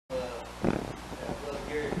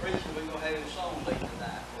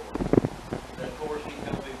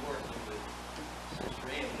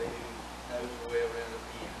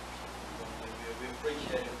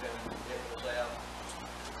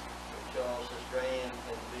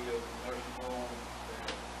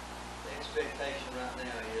right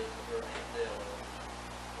now is her Aunt Della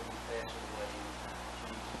will be passing away anytime.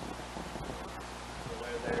 So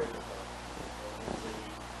they're there with her. So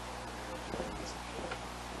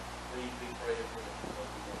please be praying for them.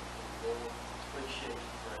 Lord, appreciate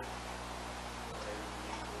the prayer. Whatever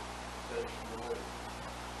you need to touch the Lord.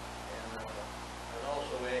 And I'd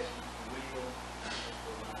also ask you if you will,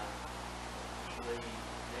 for my Lee,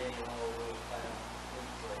 Daniel, all those found,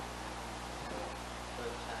 please pray for them.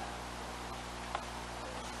 Such time.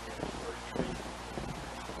 First treatment.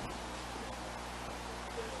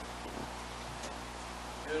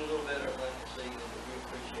 Doing a little better, I'd like to see them, but we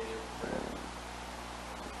appreciate every prayer.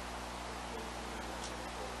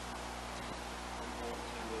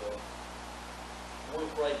 We want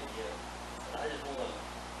to pray together. I just want to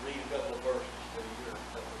read a couple of verses to you, or a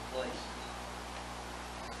couple of places.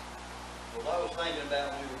 Well, I was thinking about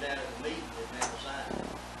when we were down at the meeting at Mount Sinai,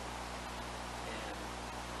 and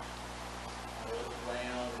I looked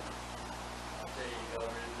around, and I'll tell you, God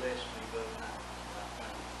really blessed me both nights. My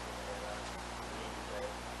family that I needed that.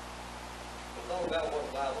 But thought about what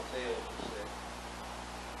the Bible tells us, that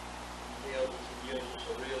He tells us, it gives us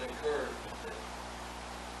a real encouragement that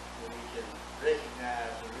when we can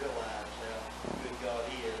recognize and realize how good God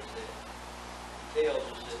is, that He tells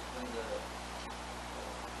us that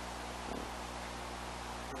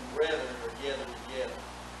when brethren are gathered together,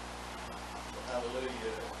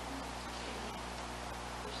 hallelujah,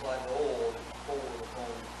 it's like oil that's poured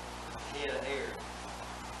upon the head of Aaron.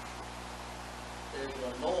 There's an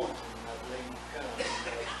anointing, I believe, that comes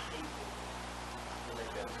to those people when they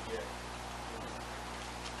come together.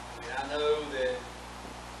 I mean, I know that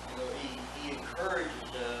He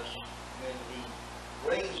encourages us when He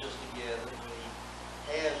brings us together, when He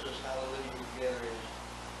has us, hallelujah, together as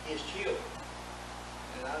His children.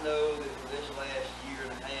 And I know that for this last year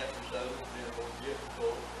and a half or so, it's been more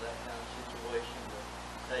difficult for that kind of situation to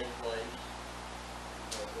take place.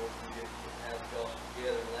 Of course, we didn't have the gospel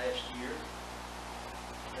together last year.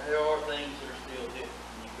 And there are things that are still different.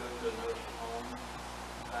 When you go to a nursing home, you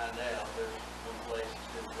find out there's one place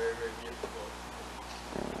that's been very, very difficult.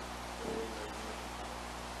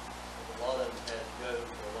 A lot of them had to go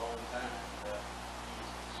for a long time without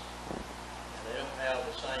Jesus. And they don't have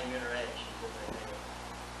the same interactions that they have.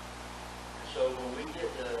 And so when we get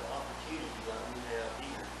the opportunity like we have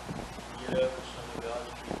here, to get up with some of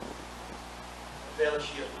God's people,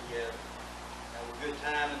 fellowship together, have a good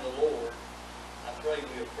time in the Lord, I pray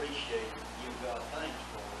we appreciate it and give God thanks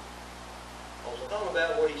for it. I also thought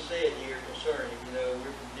about what He said here concerning, we're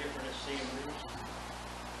from different assemblies.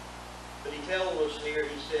 But He tells us here,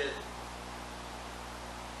 He said,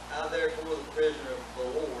 I therefore, the prisoner of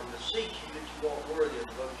the Lord, beseech you that you walk worthy of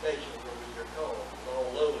the vocation wherewith you are called, with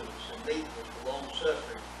all lowliness and meekness, with long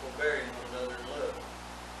suffering, forbearing one another in love,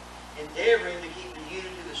 endeavoring to keep the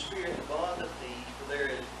unity of the Spirit in the bond of peace, for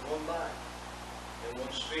there is one body and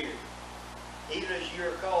one Spirit, even as you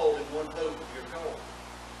are called in one hope of your calling,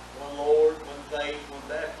 one Lord, one faith, one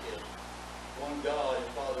baptism, one God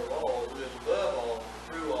and Father of all, who is above all,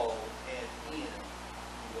 through all, and in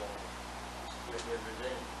you all. With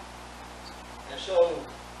everything. And so,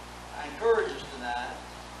 I encourage us tonight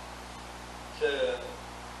to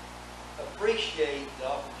appreciate the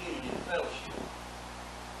opportunity to fellowship.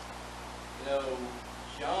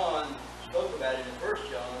 John spoke about it in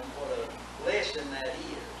 1 John, what a blessing that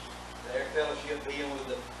is. Their fellowship being with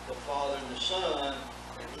the Father and the Son,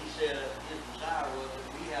 and he said his desire was that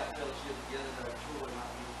we have fellowship together that our joy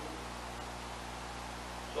might be full.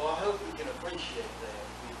 So I hope we can appreciate that as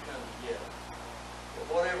we come together.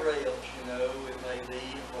 But whatever else, it may be,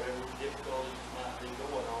 and whatever difficulties might be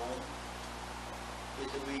going on, is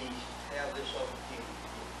that we have this opportunity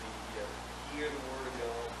to be together, hear the Word of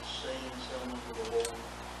God, sing songs of the Lord,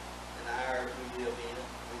 and the hour we live in.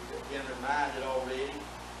 We've been reminded already,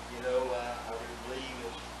 I believe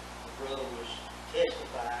as the brother was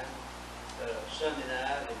testifying Sunday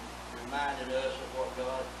night and reminding us of what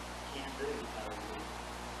God can do.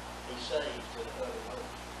 He saves to the uttermost.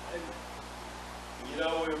 We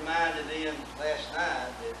reminded them last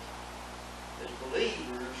night that as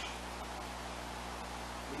believers,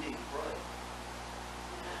 we need to pray.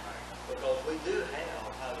 Because we do have,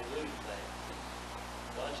 hallelujah, that.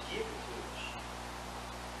 God's given to us.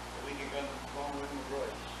 That we can come to the throne room of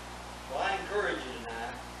grace. So I encourage you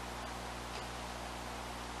tonight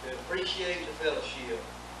to appreciate the fellowship,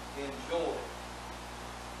 to enjoy it,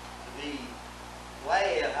 to be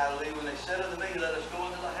glad, hallelujah, when they said unto me, let us go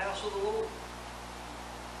into the house of the Lord.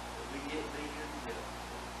 We get to be here together.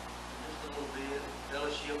 Just a little bit,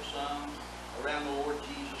 fellowship sung around the Lord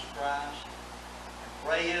Jesus Christ. And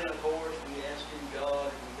praying, of course, we asking God,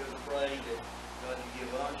 and we go to pray that God, you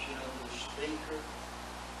give unction unto the speaker.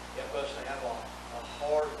 Help us to have a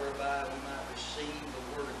heart whereby we might receive the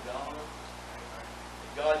Word of God.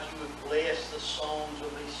 God, you would bless the songs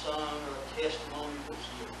that will be sung or the testimony that's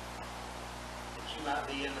given. That you might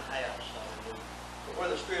be in the house. Hallelujah. But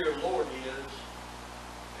where the Spirit of the Lord is,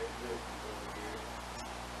 there's liberty over here.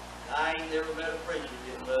 And I ain't never met a preacher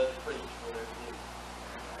that loves to preach for their liberty.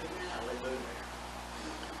 Hallelujah.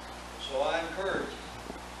 So I encourage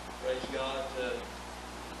you, praise God, to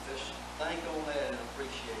just think on that and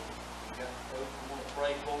appreciate it. You got folks who want to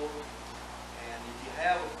pray for them. And if you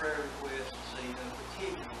have a prayer request this evening, a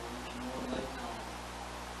particular one that you want to make known,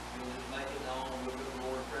 you'll just make it known. We'll go to the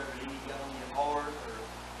Lord in prayer. Any got on your heart or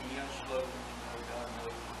any unspoken, you know God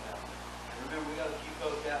knows about it. And remember, we got a few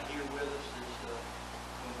folks out here with us that's going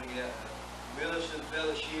to be with us in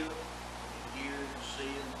fellowship, and hearing and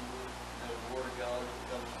seeing the Word of God as it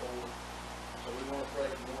comes forward. So we want to pray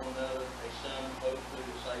for one another. A son, hopefully,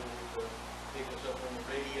 is able to pick us up on the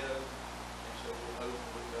radio. And so we'll hope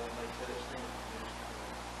that God may touch them.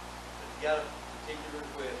 But if you got a particular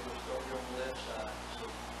request, we'll start here on the left side. So,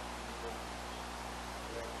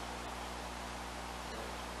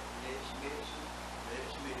 let's mix it.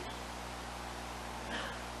 Let's mix it.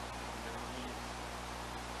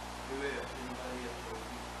 Who else? Anybody else?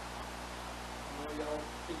 Well, y'all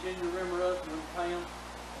continue to remember us and Pam,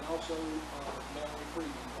 and also Melanie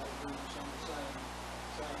Freeman. Y'all doing some of the same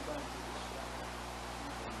things.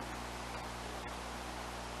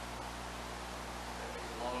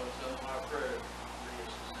 Along with some of our prayer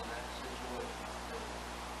lists in that situation.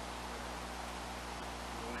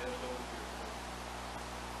 Anyone else over here?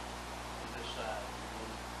 On this side.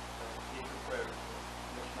 Get your prayer.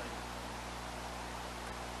 Yes, ma'am.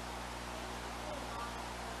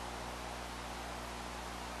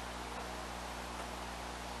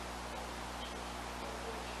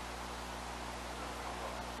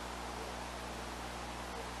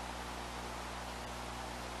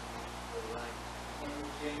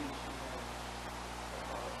 James,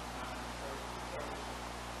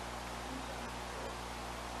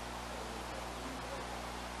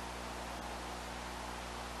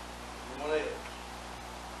 Anyone else?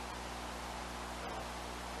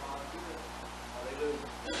 Hallelujah.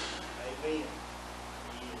 Amen.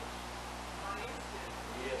 Yes.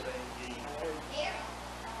 Yes, indeed.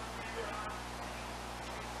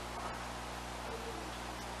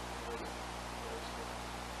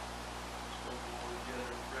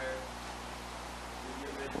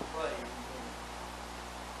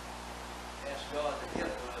 God to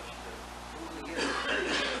help us to pull together.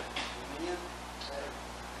 Amen.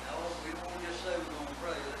 No, we don't just say we're going to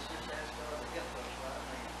pray. Let's just ask God to help us right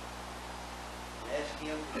now. Ask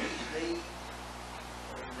Him for these needs,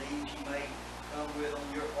 whatever needs you may come with on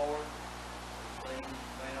your heart, things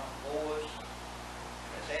you may not voice.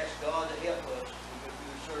 Let's ask God to help us as we go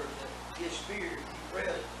through the service, that His Spirit be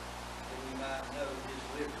present, that we might know His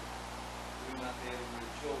liberty. We might be able to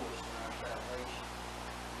rejoice in our salvation.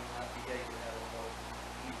 We might be able to have a hope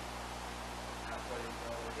in Him. I pray that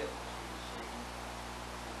God will help us this evening.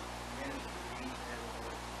 Minister to these and have a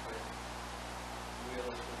hope in prayer. Will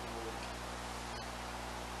us the Lord.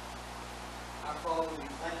 Our Father, we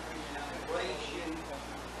thank you and I praise you,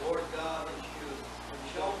 Lord God, that you have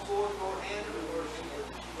shown forth your hand of mercy, that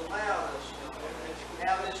you allowed us to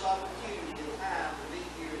have this opportunity and time to be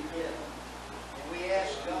here together. And we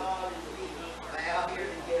ask God, as we bow here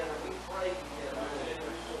together, we pray together.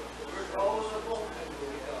 We're calling upon you,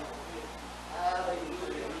 Lord God.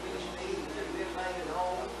 Hallelujah. These needs that we've made at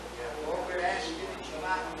home, Lord, we're asking that you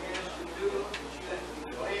might minister to them, that you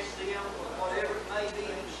would bless them with whatever it may be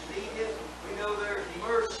that's needed. We know there's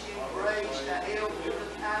mercy and grace to help in the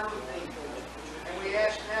time of need. And we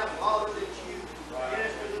ask now, Father, that you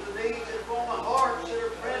minister to the needs that are on the hearts that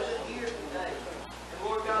are present here today. And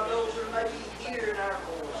Lord God, those that may be hearing our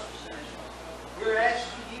voices, we're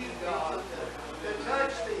asking you, God, to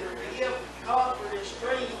touch them, to give comfort and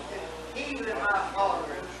strength and healing, my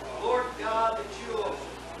Father. Lord God, that you'll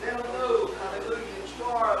let them know, hallelujah, that you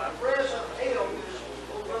are a present help, as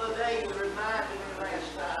Brother David reminded me last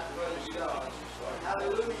night, praise God.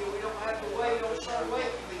 Hallelujah, we don't have to wait on some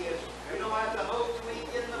wait list. We don't have to hope till we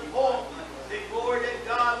get an appointment. The glory to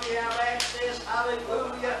God, we have access,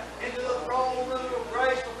 hallelujah, into the throne room of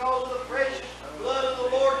grace because of the precious blood of the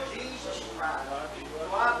Lord Jesus Christ. So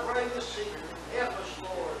I pray this evening, help us,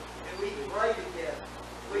 Lord, and we can pray together.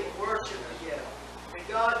 We can worship together. And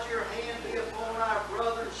God, your hand be upon our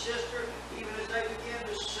brother and sister, even as they begin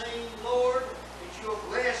to sing, Lord, that you'll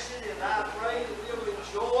bless it, and I pray that we'll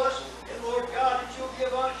rejoice. And Lord God, that you'll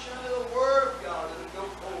give unction to the Word of God as we go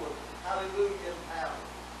forward. Hallelujah.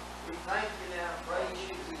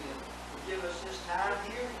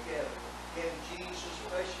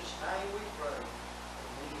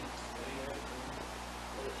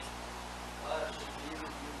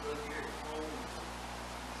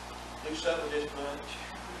 do something with this bunch.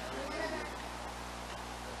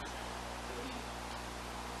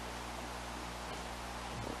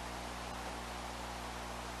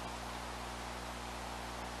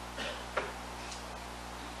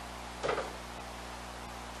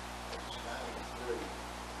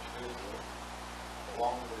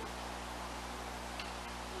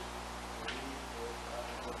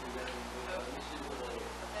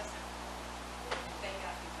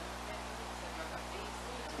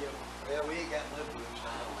 Yeah, we ain't got no boots. I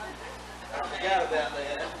forgot about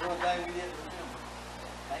that. That's the one thing we didn't remember.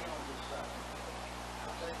 Hang on just a second.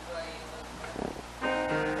 I'll tell you why you look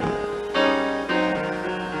back.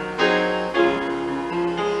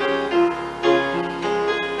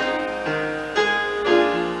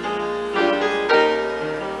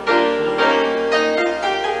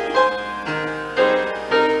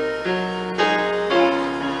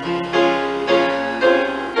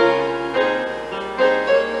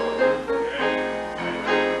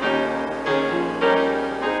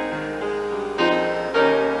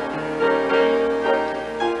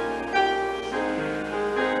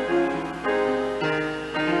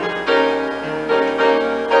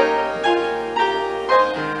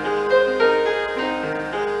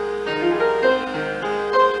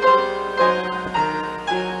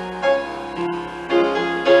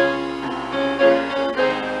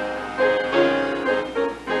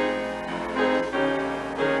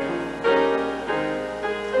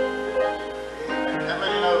 How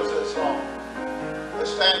many knows that song?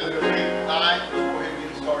 Let's stand to your feet tonight before we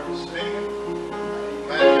get started singing.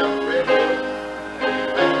 Glad you're ready.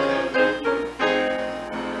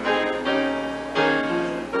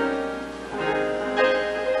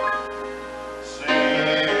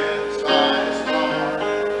 Since I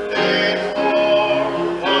started for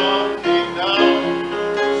one kingdom,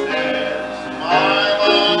 since my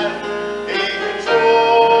life in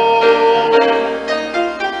control.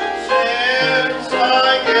 Since I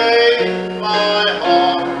gave my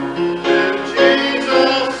heart to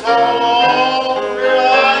Jesus, the longer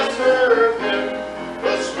I serve Him,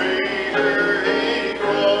 the sweeter He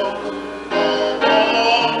grows. The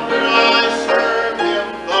longer I serve Him,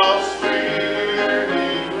 the sweeter He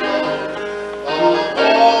grows. The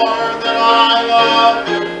more that I love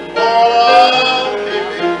Him, more of Him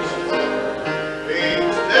bestows.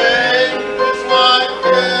 Each day is like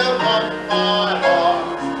heaven, my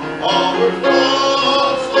heart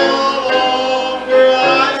overflows. The longer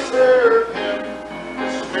I serve Him, the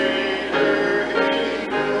sweeter He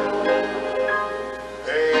grows.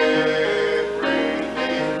 Every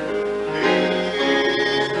need He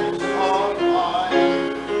is on mine.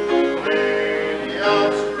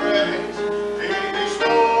 Radiance grace He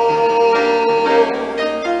bestows.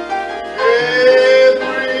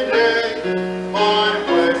 Every day my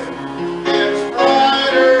way gets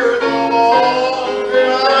brighter. The longer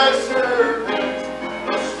I serve Him,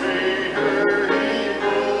 the sweeter He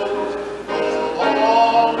grows. The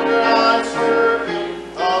longer I serve Him,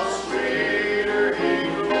 the sweeter He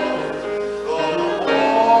grows. The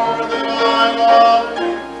more that I love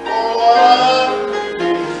Him, the more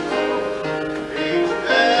He bestows. Each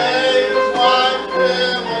day is like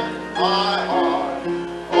heaven, my heart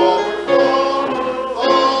overflows.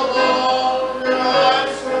 The longer I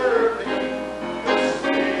serve Him, the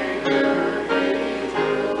sweeter He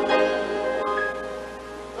grows.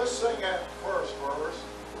 Let's sing that first verse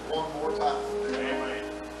one more time. Amen.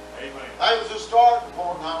 Amen. That was the start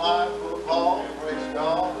upon my life full of love. Praise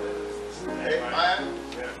God. Amen.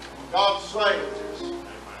 Yeah. God saved us.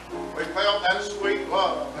 Amen. We felt that sweet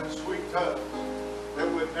love, that sweet touch that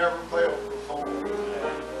we'd never felt before.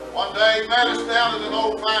 One day he met us down at an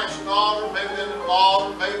old-fashioned altar, maybe in an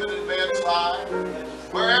altar, maybe in a bedside.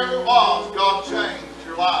 Wherever it was, God changed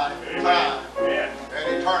your life, time, Yeah. and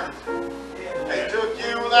eternity. He took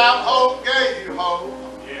you without hope, gave you hope.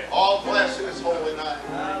 Yeah. All bless His holy name.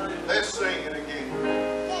 Let's sing it again.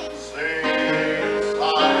 Since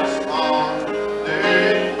I started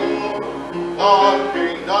for the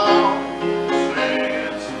kingdom,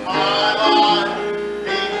 since my life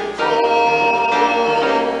in control,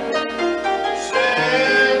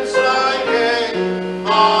 since I gave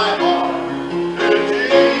my heart to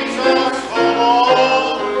Jesus, the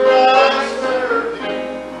longer I serve Him,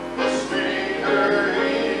 the sweeter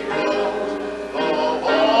He grows. The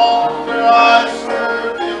longer I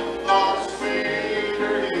serve Him, the sweeter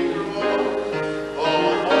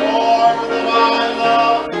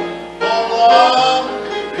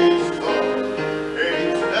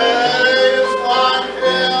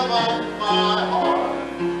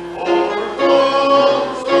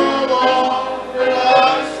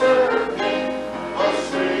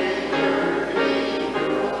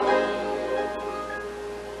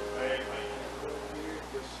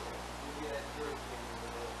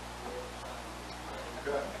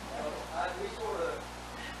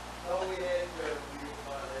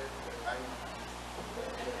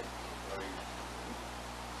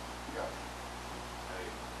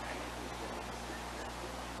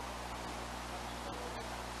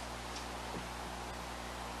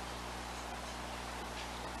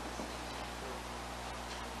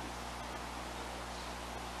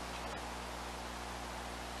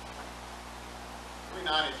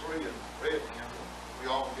 1993 in Redmond, we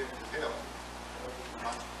all get to heaven.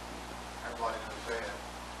 Everybody knows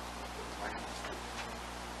that.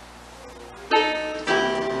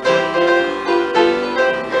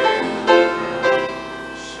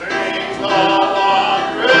 Sing the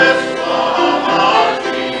wondrous love of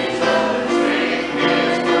Jesus, sing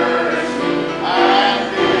His mercy and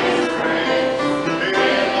His grace.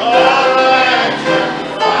 In the legend,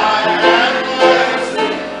 pride and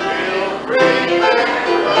blessing, He'll bring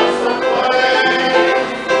us away.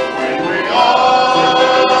 When we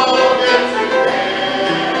all get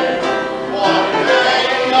together, one day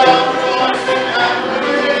of rejoicing and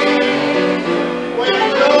belief, we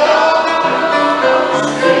know.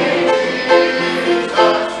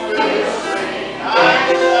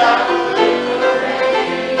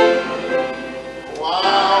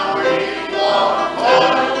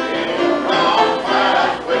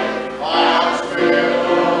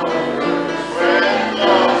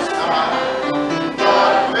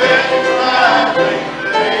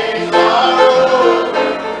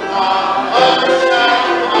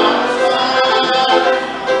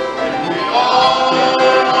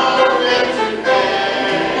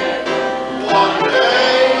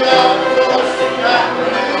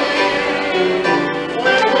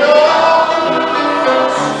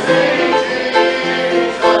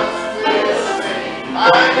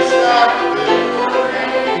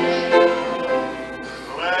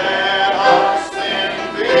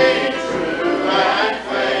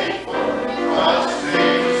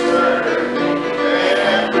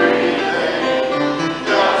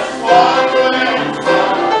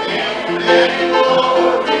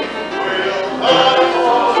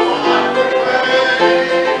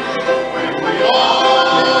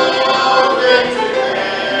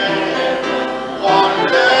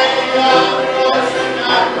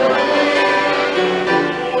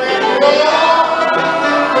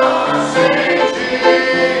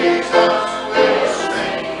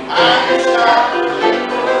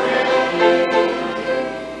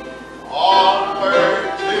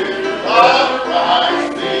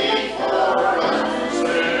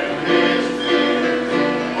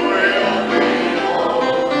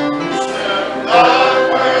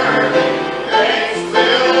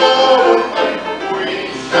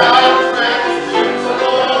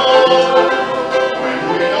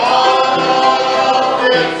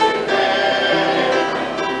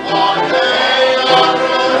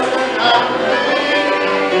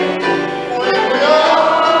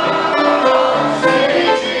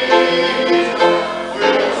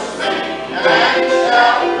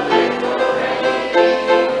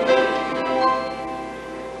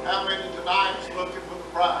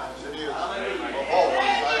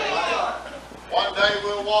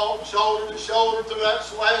 Shoulder to shoulder to that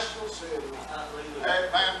celestial city.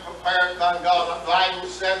 Amen. Prepared by God. The Bible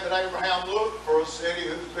said that Abraham looked for a city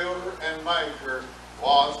whose builder and maker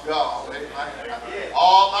was God. Amen.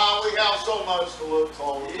 Oh my, we have so much to look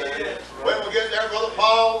forward to. When we get there, Brother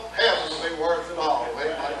Paul, heaven will be worth it all.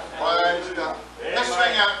 Amen. Praise God. Let's sing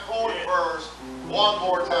that fourth verse one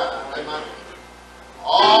more time. Amen.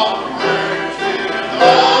 Onward to the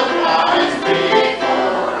Christ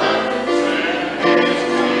before us.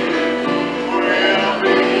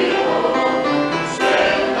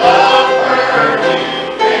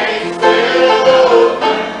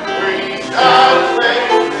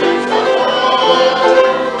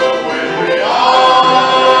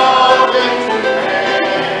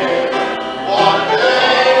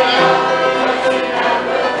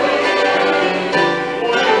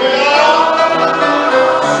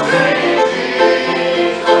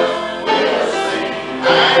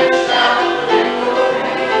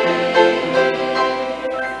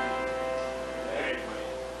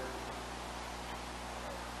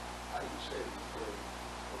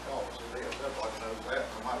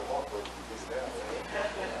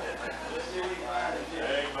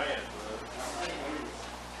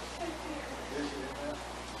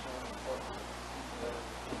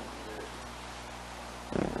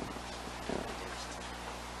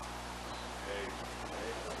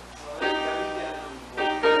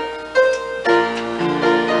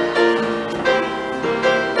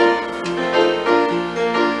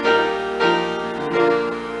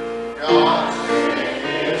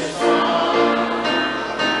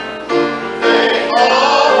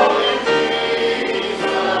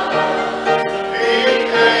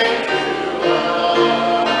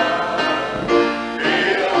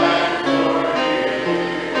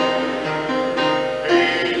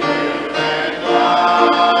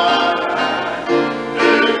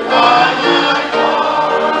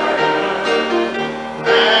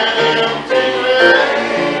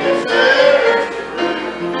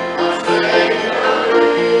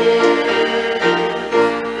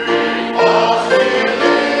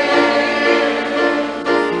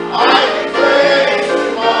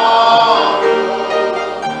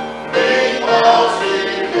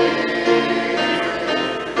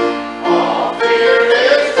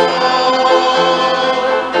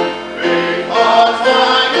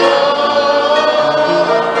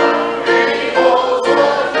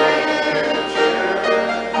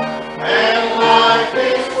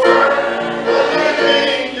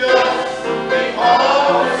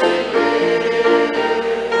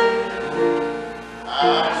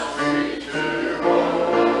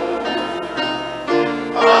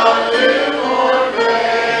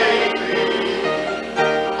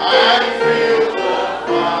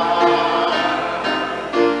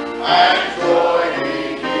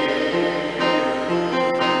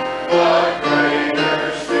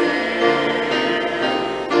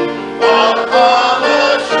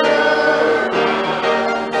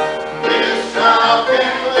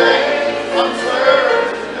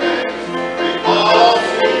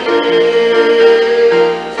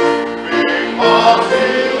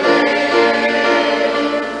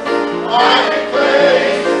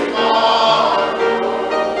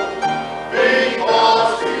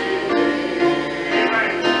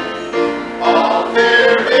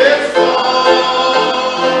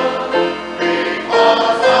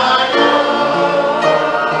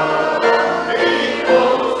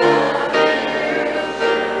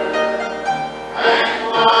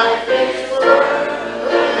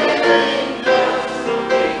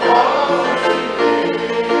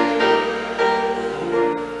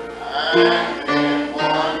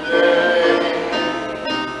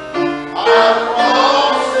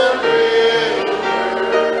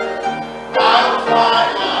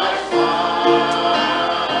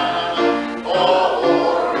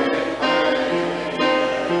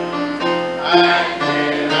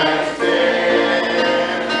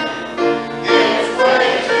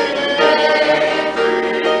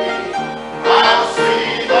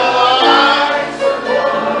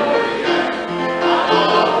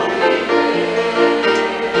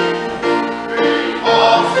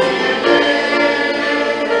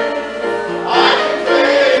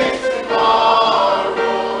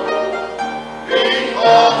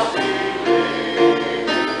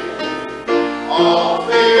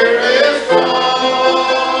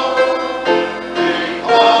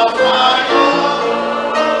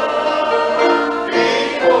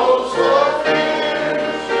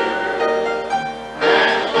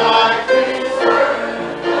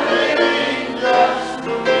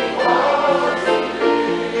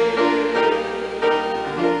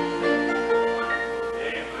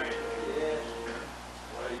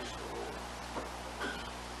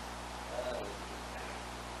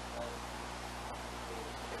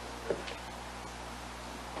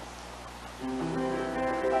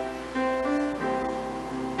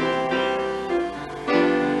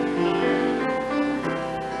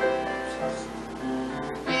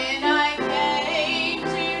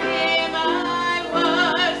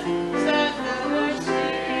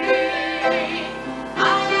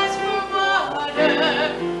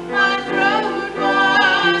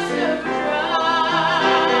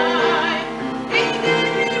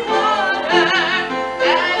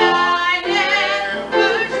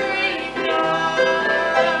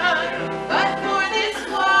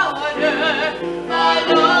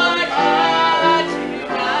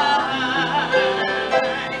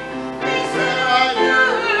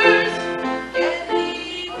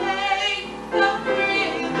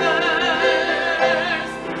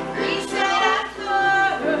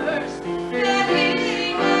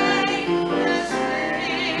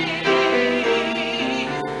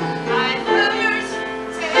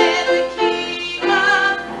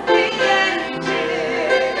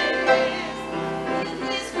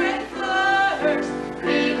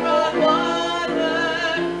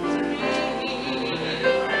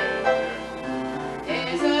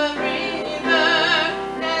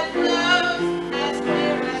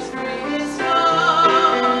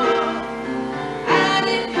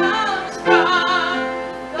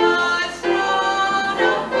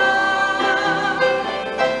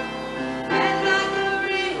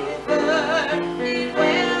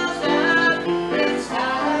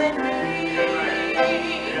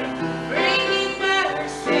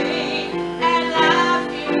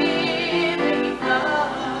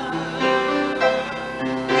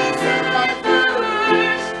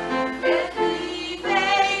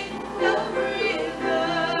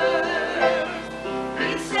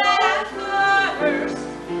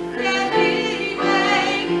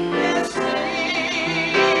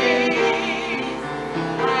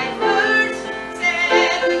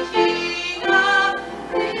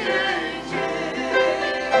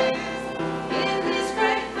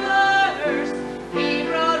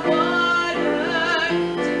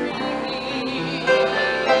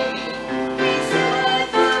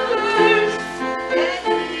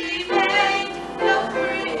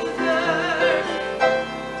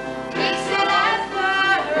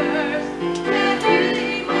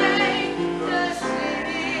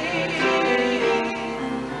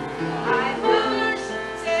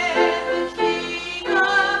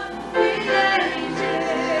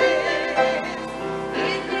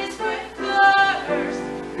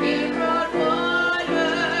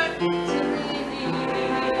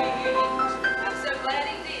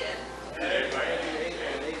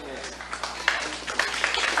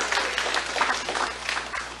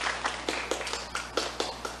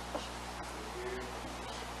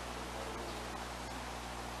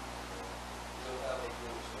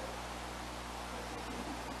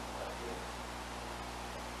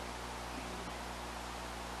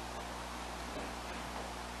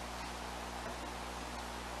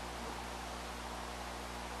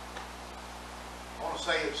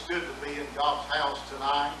 say it's good to be in God's house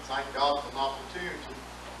tonight. Thank God for an opportunity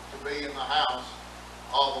to be in the house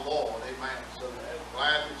of the Lord. Amen. So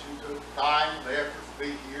glad that you took the time and the effort to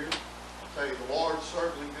be here. I tell you, the Lord's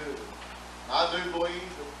certainly good. And I do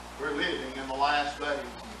believe that we're living in the last days.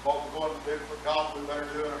 What we're going to do for God, we better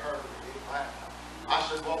do in a hurry. Amen. I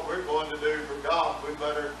said, what we're going to do for God, we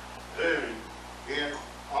better do in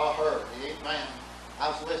a hurry. Amen. I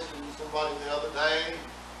was listening to somebody the other day.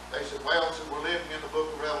 They said, well, so we're living in the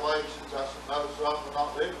book of Revelations. I said, no, son, we're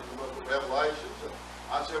not living in the book of Revelations.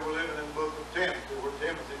 I said, we're living in the book of Timothy, where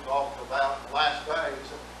Timothy talked about in the last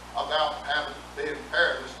days, about having been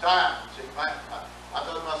perilous times. Amen. I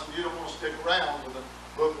told him, I said, you don't want to stick around with the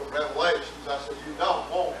book of Revelations. I said, you don't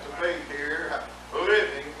want to be here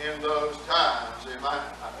living in those times. Amen.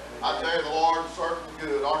 I tell you, the Lord's certainly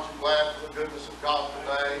good. Aren't you glad for the goodness of God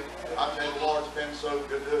today? I tell you, the Lord's been so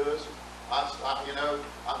good to us. I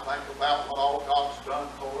think about what all God's done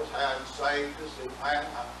for us, how He saved us. Amen.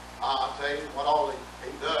 I tell you what all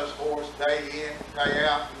He does for us day in, day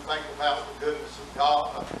out. You think about the goodness of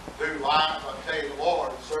God through life. I tell you, the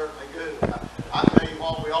Lord is certainly good. I tell you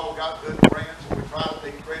what, we all got good friends, and we try to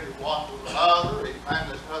be friendly one with another. Amen.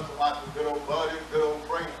 There's nothing like a good old buddy, a good old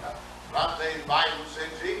friend. But I tell you, the Bible said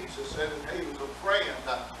Jesus said that He was a friend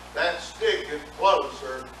that sticketh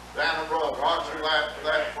closer than a brother. Aren't you glad for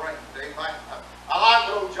that friend? Amen. I like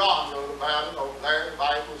what old John wrote about it over there. The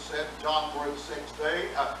Bible said in John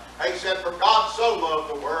 3:16, he said, for God so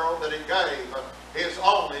loved the world that He gave His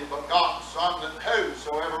only begotten Son, that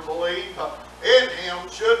whosoever believe in Him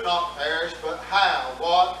should not perish, but have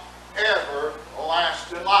what?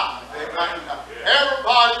 Everlasting life. Amen.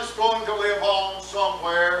 Everybody's going to live on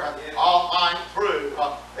somewhere, almighty through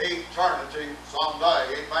eternity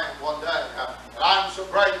someday. Amen. One day. And I'm so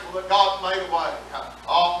grateful that God made a way,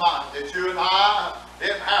 almighty, that you and I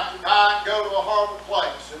didn't have to die and go to a horrible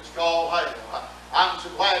place. It's called hell. I'm so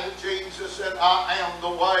glad that Jesus said, I am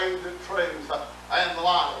the way, the truth, and the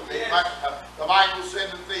life. Yes. The Bible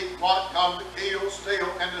said the thief might come to kill, steal,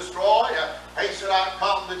 and destroy. He said, I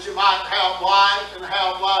come that you might have life, and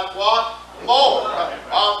have life what? More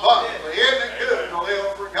abundantly. Isn't it good to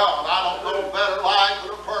live for God? I don't know a better life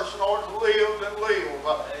than a person ought to live than live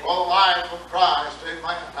for the life of Christ.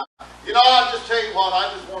 Amen. You know, I just tell you what,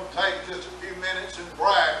 I just want to take just a few minutes and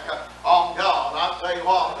brag on God. I tell you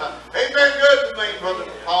what, He's been good to me, Brother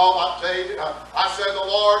Paul. I tell you, I said the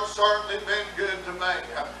Lord's certainly been good to me.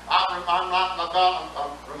 I'm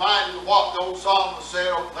reminded of what the old psalmist said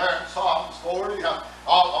over there in Psalms 40.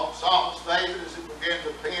 On Psalms David, as he began to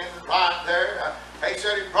pen and write there, he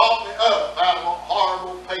said, He brought me up out of a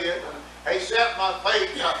horrible pit, and He set my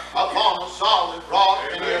feet upon a solid rock,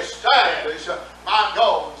 and He established my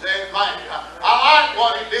goals. Amen. I like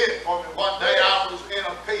what He did for me. One day I was in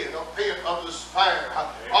a pit of despair,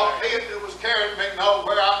 a pit that was carrying me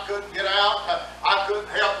nowhere. I couldn't get out. I couldn't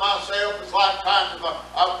help myself. It's like trying to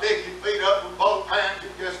pick your feet up with both hands. You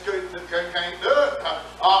just can't do it.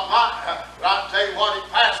 But I tell you what, He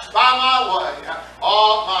passed by my way.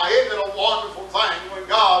 Isn't it a wonderful thing when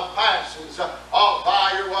God passes by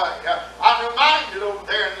your way? I'm reminded over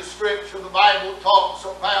there in the Scripture, the Bible talks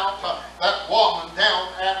about that woman down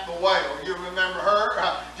at the well. You remember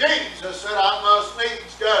her? Jesus said, I must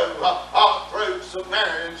needs go through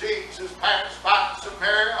Samaria. And Jesus passed by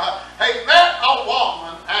Samaria. He met a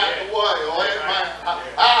woman at the well. Amen.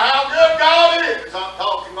 How good God is, I'm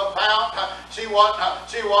talking about. She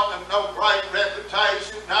wasn't no great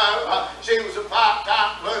reputation. No, she was a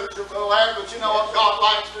 5-time loser for the Lord. But you know what God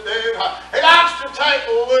likes to do? He likes to take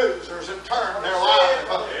losers and turn their life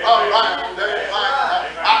around.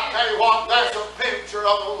 I tell you what, that's a picture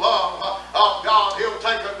of the love of God. He'll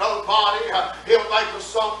take a nobody, He'll make a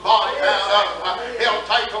somebody out of them. He'll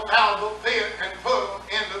take them out of the pit and put them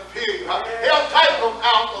in the pew. He'll take them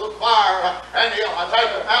out of the choir, and He'll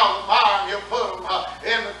take them out of the fire, and He'll put them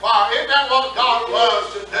in the choir. Isn't that what God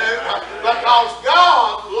loves to do? Because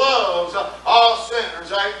God loves all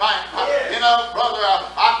sinners. Amen. You know, brother,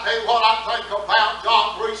 I tell you what I think about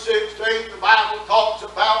John 3:16. The Bible talks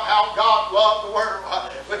about how God loved the world.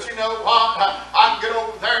 But you know what? I can get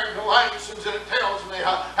over there in Galatians, and it tells me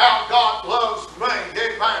how God loves me.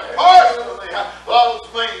 Amen. Personally loves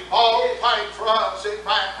me. Paul prayed for us.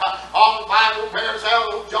 Amen. All the Bible bears out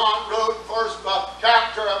what John wrote in the first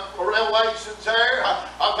chapter of Revelations there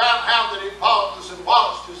about how that He bought us and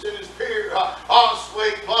washed us in His pure,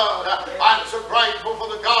 sweet blood. I'm so grateful for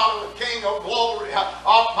the God of the King of glory.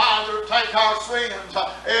 Almighty to take our sins.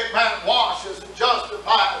 Amen. Wash us and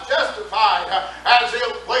justified as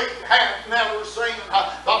if we had never sinned.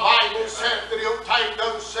 The Bible said that He'll take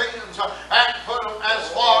those sins and put them as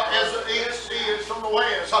far as the east is from the west.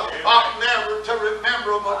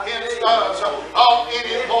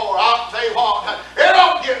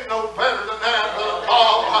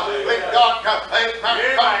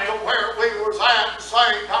 Amen. Come to where we was at and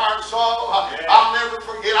saved our soul. I'll never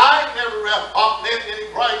forget, I ain't never met any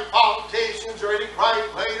great politicians or any great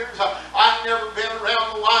leaders. I've never been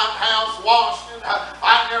around the White House, Washington.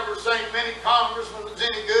 I've never seen many congressmen that's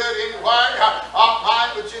any good anyway.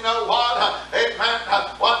 But you know what? Amen.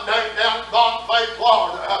 One day down in Bonifay,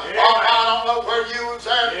 Florida, I don't know where you was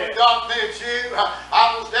at when God met you.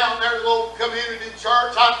 I was down there at a little community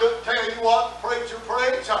church. I couldn't tell you what the preacher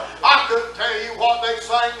preached. I couldn't tell you what they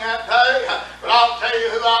sang that day. But I'll tell you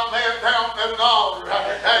who I met down at an altar.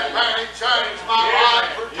 Amen. He changed my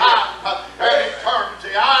life for time and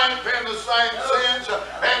eternity. I ain't been the same since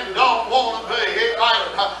and don't want to be.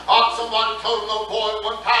 Somebody told a little boy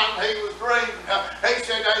one time he was dreaming. He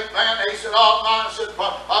said, amen. He said, oh my, I said,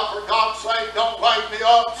 for God's sake, don't wake me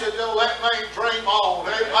up. He said, let me dream on.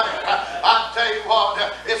 Amen. I tell you what,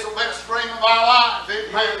 it's the best dream of our lives.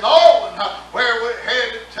 Amen. Knowing where we're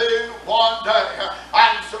headed to one day.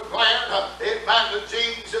 I'm so glad, amen, that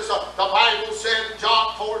Jesus, the Bible said in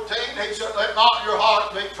John 14, he said, let not your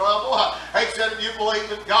heart be troubled. He said, if you believe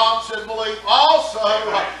in God, said, believe also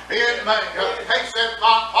in me. He said,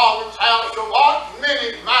 my Father's house are what?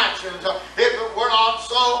 Many mansions. If it were not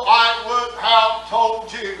so, I would have told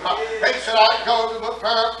you. He said, I go to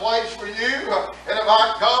prepare a place for you, and if I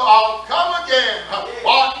go, I'll come again.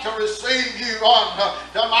 What? To receive you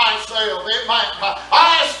unto myself. Amen.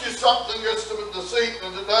 I ask you something just this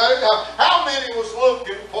evening today. How many was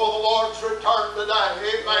looking for the Lord's return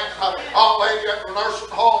today? Amen. Our lady at the nursing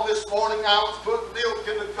home this morning, I was putting milk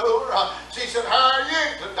in the cooler. She said, how are you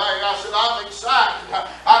today? I said, I'm excited.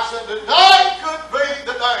 I said, today could be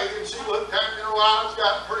the day. And she looked at me in her eyes,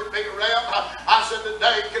 got pretty big around. I said,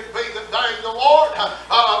 today could be the day the Lord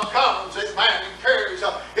comes, amen, and carries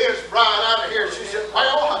his bride out of here. She said,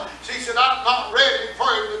 well, she said, I'm not ready for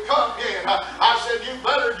him to come yet. I said, you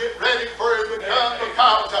better get ready for him to come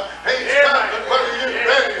because he's coming whether you're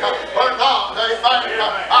ready or not. Amen.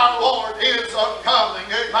 Our Lord is coming,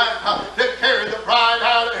 amen, to carry the bride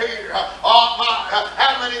out of here. Oh my,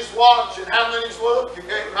 how many's watching? How many's looking?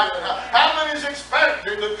 Amen. How many's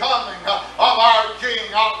expecting the coming of our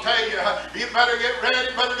King? I'll tell you, you better get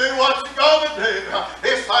ready, better do what you're going to do.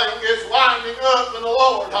 This thing is winding up and the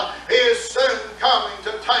Lord is soon coming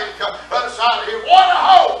to take us out of here. What a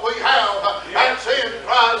hope we have that's in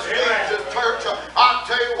Christ Jesus, church. I'll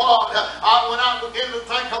tell you what, when I begin to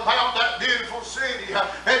think about that beautiful city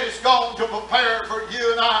that is going to prepare for you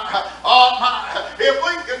and I, oh my, if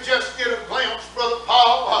we could just get a glimpse, Brother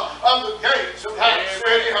Paul, of the gates of that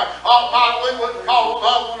city, oh my, we wouldn't call a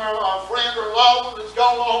loved one or a friend or a loved one that's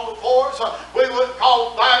gone on before us. We wouldn't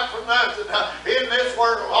call them back for nothing in this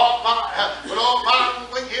world, oh my. But oh my,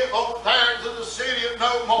 when we get over there to the city of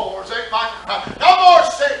no more, no more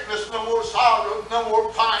sickness, no more sorrow, no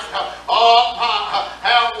more pain. Oh my,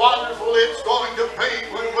 how wonderful it's going to be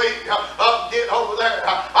when we get over there.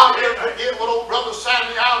 I'll never forget what old Brother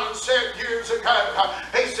Sammy Allen said years ago.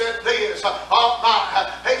 He said this, oh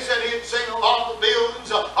my, he said he'd seen a lot of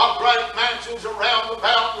buildings, great mansions around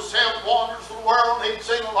about the seven wonders of the world. He'd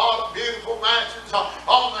seen a lot of beautiful mansions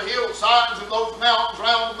on the hillsides of those mountains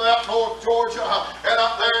round about North Georgia and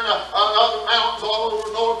up there in other mountains all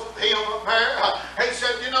over north of him up there. He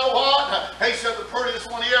said, you know what? He said the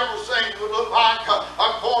prettiest one he ever seen would look like a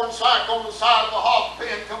corn sack on the side of a hog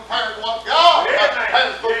pen compared to what God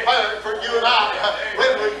has prepared for you and I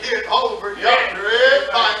when we get over yonder.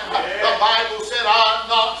 The Bible said, I have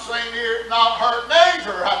not seen, ear not heard,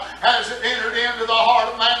 neither has it entered into the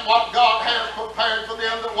heart of man what God has prepared for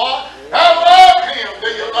them that what? Have loved him. Do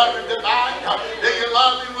you love him tonight? Do you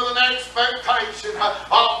love him with an expectation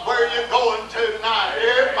of where you're going to tonight?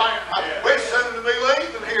 Amen. We're soon to be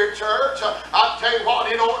leaving here, church. I'll tell you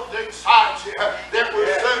what, in order to excite you that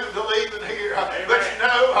we're soon to leaving here. But you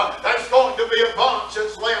know, there's going to be a bunch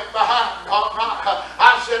that's left behind. All right.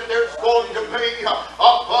 I said there's going to be a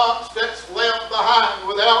bunch that's left behind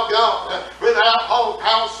without God, without hope.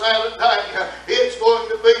 How sad a day it's going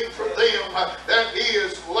to be for them that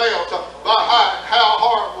is left behind. How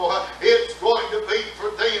horrible it's going to be for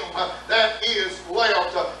them that is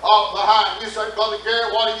left behind. You say, Brother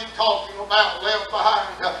Gary, what are you talking about, left behind?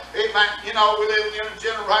 Amen. You know, we live in a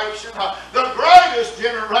generation, the greatest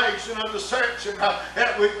generation of deception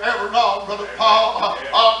that we've ever known, Brother Paul.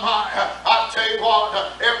 Oh my, I tell you what,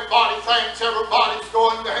 everybody thinks everybody's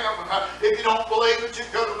going to heaven. If you don't believe it, you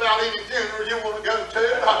go to about any funeral you want to go to,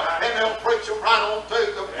 and they'll preach them right on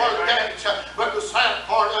through the front gates. But the sad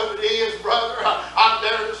part of it is, brother, I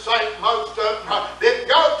dare to say most of them didn't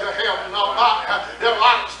go to heaven. All right. Their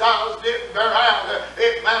lifestyles didn't bear out.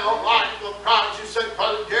 It meant a life of Christ. You say,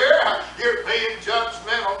 Brother Gary, you're being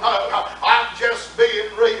judgmental. No, I'm just being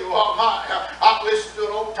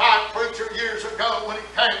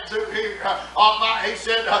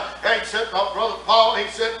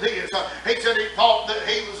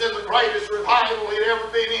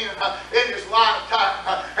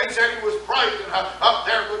praying up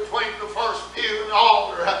there between the first pew and the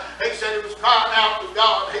altar. He said he was crying out to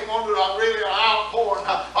God. He wanted really an outpouring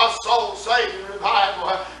of soul-saving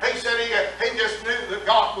revival. He said he just knew that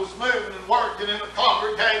God was moving and working in the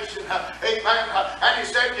congregation. Amen. And he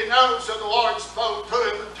said, you know, so the Lord spoke to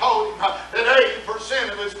him and told him that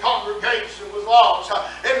 80% of his congregation was lost.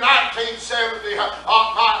 In 1970,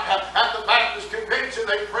 at the Baptist Convention,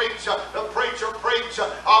 the preacher preached.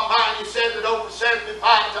 He said that over 75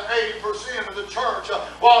 to 80% of the church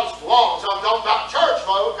was lost. I'm talking about church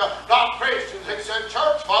folk, not Christians. He said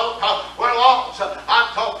church folk were lost. I'm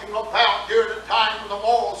talking about during the time of the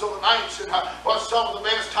morals of the nation was some of the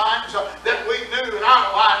best times that we knew in our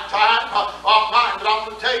lifetime. But I'm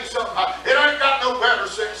going to tell you something. It ain't got no better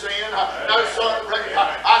since then. No, sir.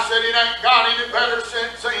 I said it ain't got any better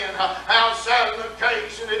since then. How sad an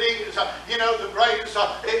occasion it is. You know, the greatest,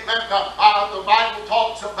 it meant the Bible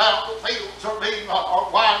talks about the fields are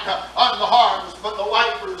white on the harvest, but the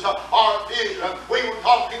laborers are few. We were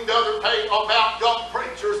talking the other day about young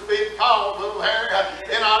preachers being called there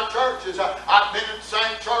in our churches. I've been in the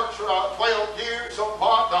same church for 12 years,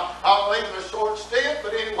 somewhat. I'll leave a short stint,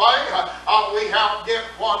 but anyway, we have yet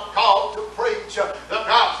one called to preach the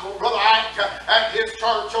gospel. Brother Ike at his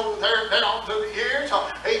church over there down through the years,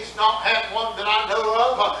 he's not had one that I know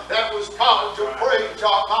of that was called to preach.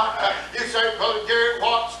 You say, Brother Gary,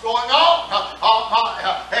 what's going on?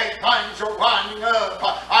 Hey, things are winding up.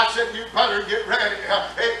 I said, you better get ready.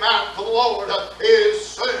 Amen. For the Lord is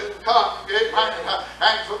soon coming. Amen.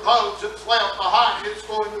 And for those that's left behind, it's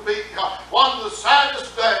going to be one of the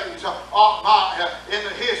saddest days in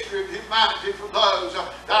the history of humanity for those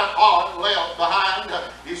that are left behind.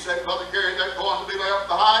 You say, Brother Gary, they're going to be left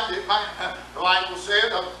behind. Amen. The Bible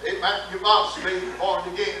said, amen, you must be born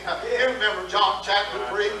again. You remember John chapter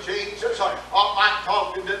 3, Jesus, I'm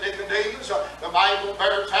talking to Nicodemus. The Bible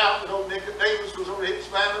bears out that old Nicodemus was a rich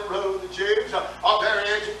man and ruled the Jews, a very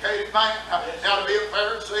educated man. Now, to be a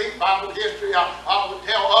Pharisee, Bible history, I would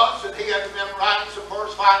tell us that he had to memorize the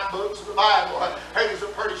first 5 books of the Bible. He was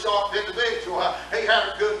a pretty sharp individual. He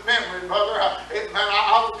had a good memory, brother.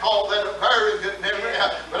 I would call that a very good memory.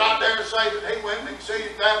 But I dare say that he went and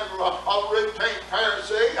exceeded that of a routine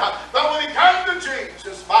Pharisee. But when he came to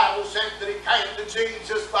Jesus, the Bible said that he came to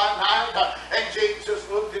Jesus by night, and Jesus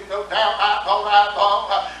looked him no doubt eyeball to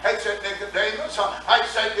eyeball. He said, Nicodemus, he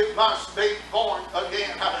said, you must be born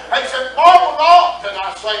again. He said, more often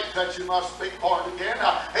I say that you must be born again.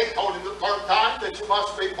 He told him the 3rd time that you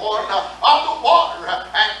must be born of the water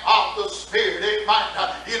and of the Spirit. Amen.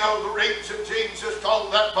 You know the reason Jesus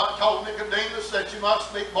told Nicodemus that you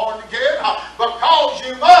must be born again? Because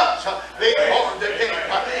you must be born again.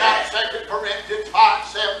 Now 2 Corinthians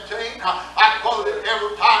 5:17, I quote it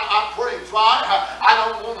every time I preach, right? I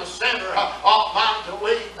don't want a sinner of mine to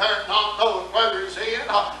leave there not knowing whether he's in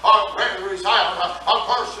or whether he's out. A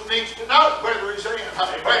person needs to know whether he's in,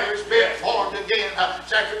 whether he's been formed again.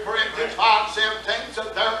 2 Corinthians 5:17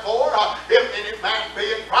 said, therefore, if any man be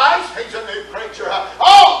in Christ, he's a new creature.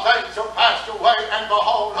 All things are passed away, and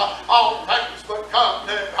behold, all things become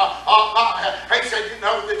new. He said, you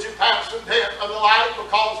know that you pass from death to the light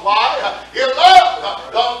because why? You love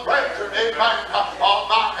the brethren. Amen.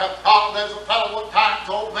 There's a fellow one time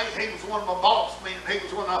told me, he was one of my boss men. He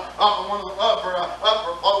was one of the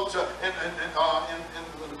upper folks in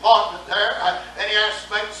the department there. And he asked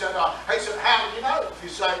me, he said, how do you know if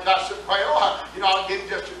you're saved? I said, well, I'll give you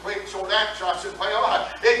just a quick short answer. I said, well,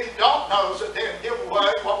 if you don't know, it's a dead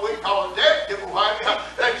giveaway, what we call a dead giveaway,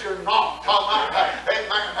 that you're not.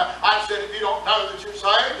 Amen. I said, if you don't know that you're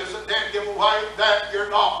saved, it's a dead giveaway that you're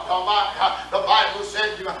not. The Bible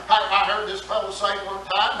said, I heard this fellow say one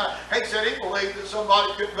time, he said he believed that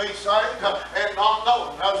somebody could be saved and not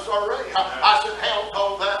know it. No, sirree. I said, hell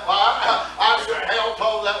told that lie. I said, hell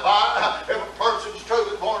told that lie. If a person's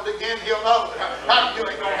truly born again, he'll know it. You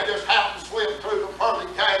ain't going to just happen to swim through the pearly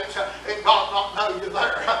gates and God not know you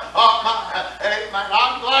there. Amen.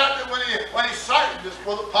 I'm glad that when he saved us,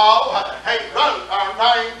 Brother Paul, he wrote our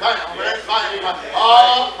name down. Amen.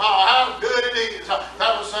 Oh, how good it is.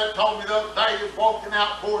 Fellow said, told me the other day, he was walking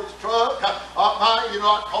out toward his truck.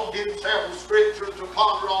 I told him several scriptures to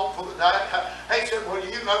ponder on for the day. He said, well,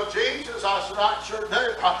 you know Jesus? I said, I sure do.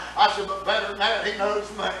 I said, but better than that, he knows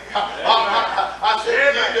me. I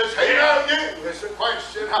said, does he know you? It's a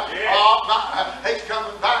question. He's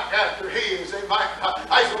coming back after his. Amen.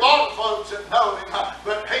 There's a lot of folks that know him,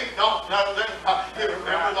 but he don't know them. You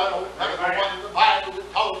remember that old one in the Bible that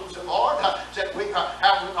told us the Lord said, we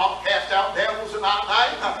have not cast out devils in our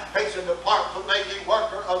name. He said, depart from me, ye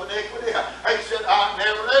worker of iniquity. He said, I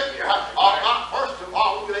never knew you. First of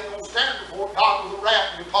all, you ain't going to stand before God with a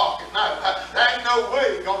rat in your pocket. No. no way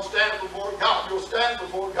you're going to stand before God. You'll stand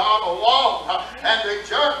before God alone and be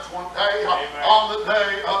judged one day on the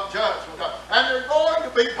day of judgment. And there are going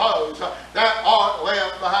to be those that are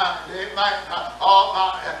left behind. Amen.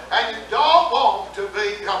 And you don't want to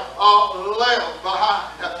be left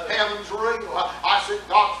behind. Heaven's real. I said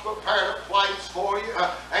God's prepared a place for you,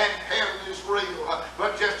 and heaven is real.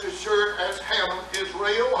 But just as sure as heaven is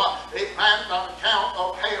real, amen, on account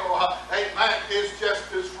of hell, amen, is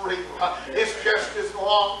just as real. It's just as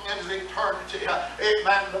long as eternity.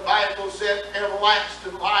 Amen. The Bible said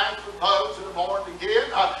everlasting life for those that are born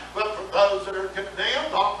again, but for those that are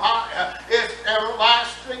condemned on high, it's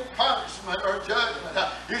everlasting punishment or judgment.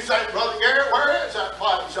 You say, Brother Garrett, where is that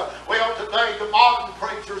place? Well, today the modern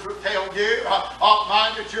preachers will tell you,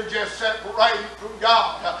 mine, that you're just separated from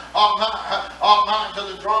God. Mine, to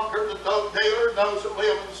the drunkard, the dope dealer, those that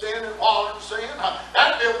live in sin and wallow in sin.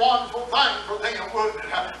 That'd be a wonderful thing for them, wouldn't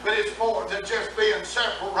it? But it's more than just being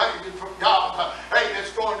separated from God. Hey,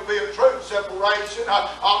 it's going to be a true separation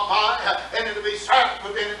and it'll be sad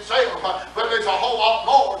within itself. But there's a whole lot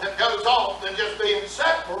more that goes on than just being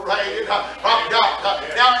separated from God.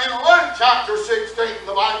 Now, in Luke chapter 16,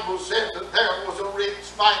 the Bible said that there was a rich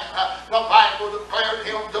man. The Bible declared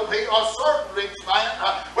him to be a certain rich man,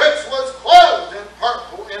 which was clothed in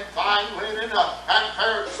purple and fine linen, and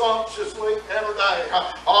fared sumptuously every day.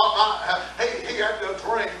 He had a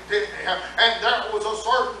drink, didn't he? And there was a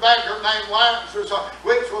certain beggar named Lazarus,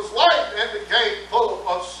 which was laid at the gate full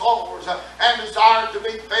of sores, and desired to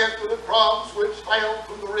be fed with the crumbs which fell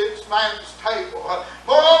from the rich man's table.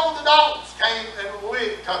 Moreover, the dogs came and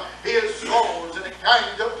licked his sores, and it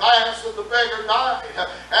came to pass that the beggar died,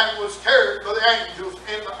 and was carried by the angels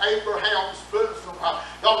into Abraham's bosom.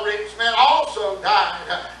 The rich man also died,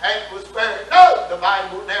 and was buried. No, the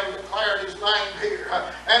Bible never declared his name here.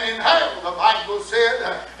 And in hell, the Bible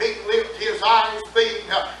said he lifted his eyes, being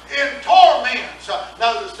in torments.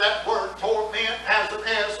 Notice that word torment has an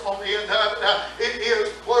S on the end of it. It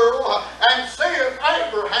is plural. And seeing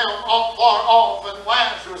Abraham far off, and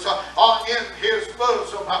Lazarus in his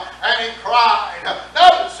bosom, and he cried.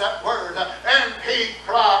 Notice that word. And he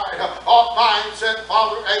cried. Mine said,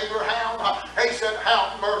 Father Abraham, he said,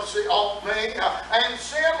 have mercy on me, and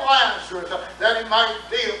send Lazarus that he might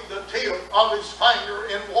dip the tip of his finger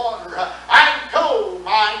in water and cool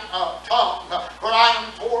my tongue, for I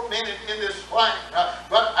am tormented in this flame.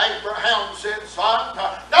 But Abraham said, Son,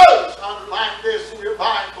 notice, underline this in your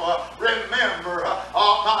Bible, remember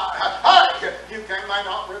you may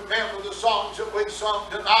not remember the songs that we sung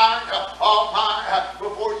tonight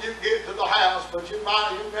before you get to the house, but you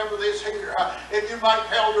might remember this here. If you make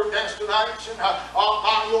hell your destination,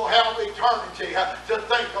 you'll have eternity to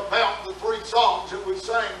think about the three songs that we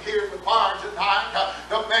sang here in the choir tonight,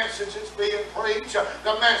 the message that's being preached,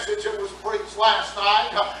 the message that was preached last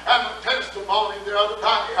night, and the testimony the other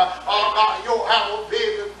day. You'll have a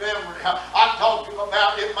vivid memory. I talked to you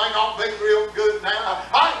about it. May not be real good now.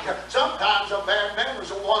 Sometimes a bad memory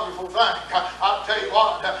is a wonderful thing. I'll tell you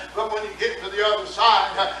what, but when you get to the other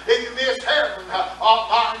side, if you miss heaven,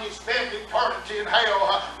 and you spend eternity in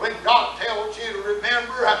hell, when God tells you to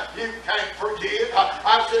remember, you can't forget.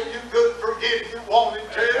 I said you could forget if you wanted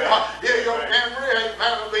to. Your memory ain't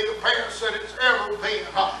going to be the best that it's ever been.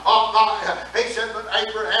 He said, but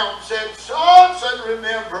Abraham said, Son, said,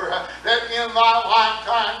 remember that in thy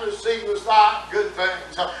lifetime receivest thy good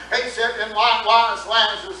things. He said, and likewise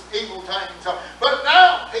Lazarus evil things. But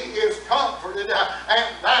now he is comforted, and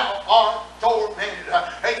thou art tormented.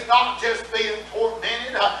 He's not just being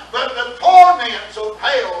tormented, but the torments of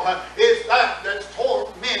hell is that's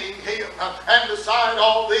tormenting him. And beside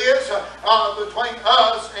all this, between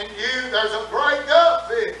us and you, there's a great gulf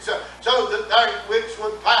fixed, so that they which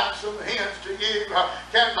would pass from hence to you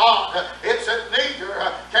cannot. It said, neither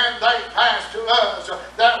can they pass to us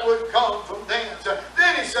that would come from thence.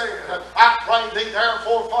 Then he said, I pray thee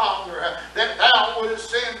therefore, Father, that thou wouldest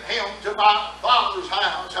send him to my father's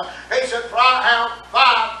house. He said, for I have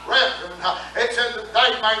 5 brethren. It said that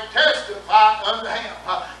they may testify unto him.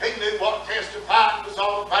 He knew what testifying was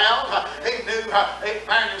all about. He knew it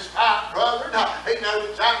man his 5 brethren. He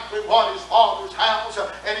knew exactly what his father's house,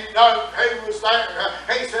 and he knew who was there.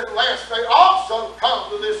 He said, lest they also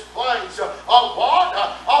come to this place of what?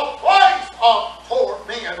 A place of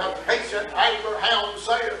torment. He said, Abraham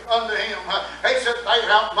saith unto him, he said, they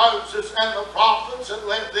have Moses and the prophets, and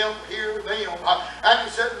let them hear them. And he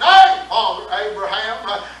said, nay, Father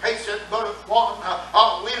Abraham. He said, but if one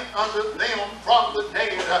went unto them from the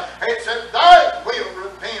dead, he said, they will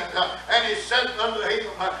repent. And he said unto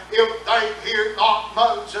him, if they hear not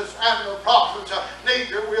Moses and the prophets,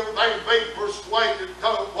 neither will they be persuaded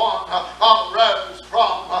to one road.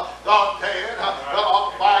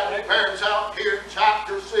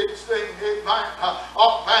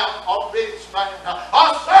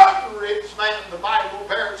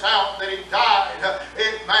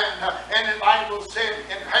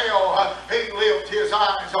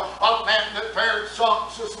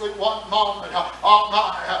 Oh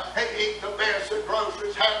my, he eat the best that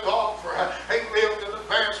groceries had to offer. He lived in the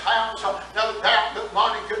best house, no doubt that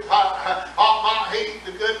money could buy. Oh my, he eat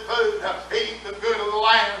the good food. He eat the good of the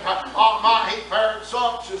land. Oh my, he fared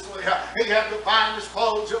sumptuously. He had the finest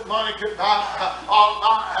clothes that money could buy. Oh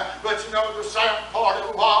my, but you know the sad part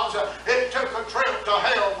of it was, it took a trip to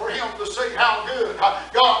hell for him to see how good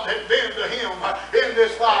God had been to him in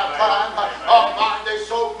this lifetime. Oh my,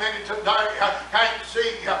 there's so many today can't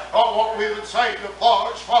see what we would say the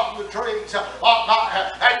forest from the trees. Oh my,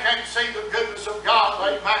 they can't see the goodness of God,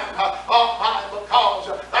 amen. Oh my, because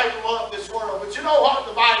they love this world. But you know what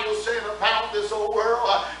the Bible said about this old world?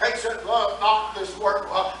 It said, love not this world.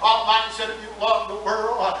 Oh my, it said if you love the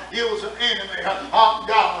world, you was an enemy of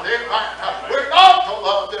God, amen. We're not to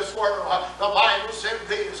love this world. The Bible said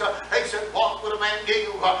this. He said, what would a man give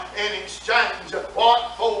in exchange?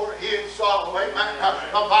 What for his soul? Amen.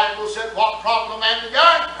 The Bible said, what profit a man to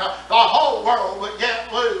gain the whole world but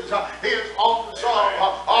yet lose his own soul?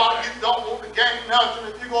 Oh, you don't want to gain nothing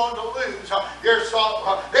if you're going to lose your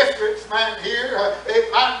soul. This rich man here, he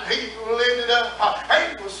lived it up.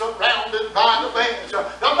 He was surrounded by the best.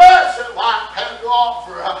 The best that life had to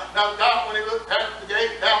offer. No doubt when he looked out the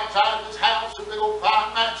gate outside his house, a big old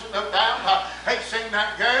fine mansion up down, he seen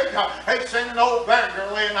that gate. He seen an old beggar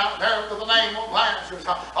laying out there with the name of Lazarus.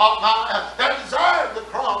 Oh my, that desired the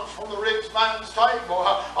crumbs from the rich man's table.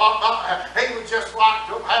 Oh my, he would just like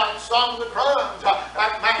to have some of the crumbs.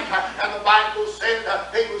 That man, and the Bible said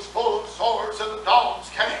he was full of sores, and the dogs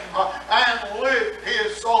came and licked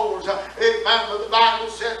his sores. Amen. But the Bible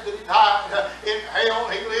said that he died in hell.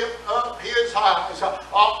 He lifted up his eyes.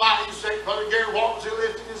 Oh my, you say, Brother Gary, what was he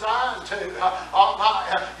lifting his eyes to? Oh my,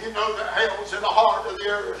 you know that hell's in the heart of the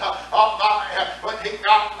earth. Oh my, when he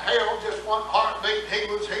got in hell, just one heartbeat, he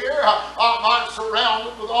was here. Oh my,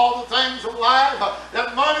 surrounded with all the things of life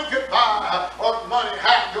that money could buy or money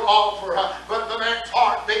had to offer. But the next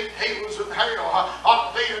heartbeat, he was in hell,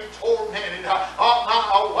 being tormented. Oh my,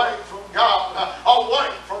 away from God,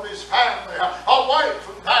 away from his family, away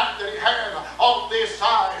from that he had on this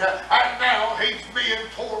side. And now he's being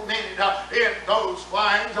tormented in those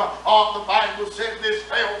flames. Oh, the Bible said this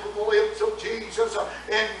fell from the lips of Jesus.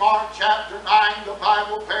 In Mark chapter 9, the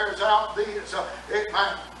Bible bears out this.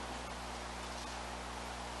 Amen.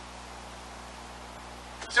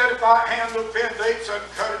 Said, if thy hand offend thee, so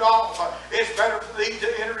cut it off. It's better for thee to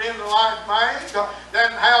enter into life maimed than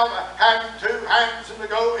having two hands and to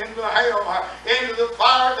go into hell, into the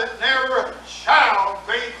fire that never shall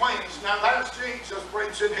be quenched. Now that's Jesus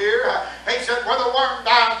preaching here. He said, where the worm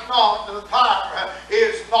dies not, and the fire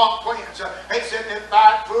is not quenched. He said, if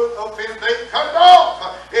thy foot offend thee, cut it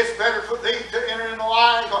off. It's better for thee to enter into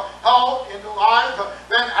life,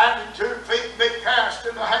 than having 2 feet be cast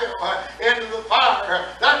into hell, into the fire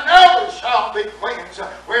that never shall be quenched,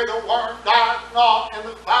 where the worm dieth not and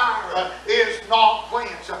the fire is not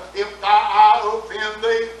quenched. If thy eye offend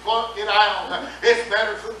thee, pluck it out. It's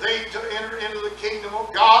better for thee to enter into the kingdom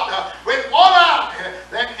of God with one eye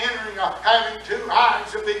than entering, having 2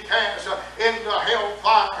 eyes and be cast into hell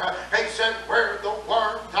fire. He said, where the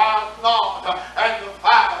worm dieth not and the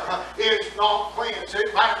fire is not quenched.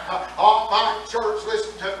 Amen. Oh, my church,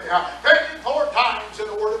 listen to me. 54 times in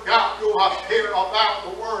the Word of God you'll hear about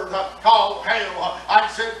the word called hell. I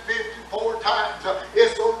said 54 times.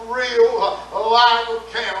 It's a real live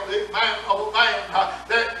account of a man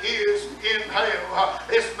that is in hell.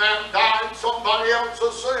 This man died, somebody else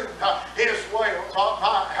assumed his wealth.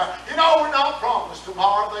 You know, we're not promised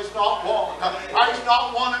tomorrow. There's not one. There's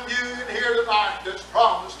not one of you in here tonight that's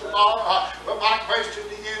promised tomorrow. But my question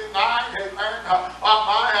to you tonight, amen,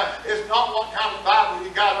 is not what kind of Bible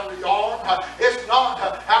you got under your arm. It's not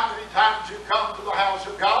how many times you come to the house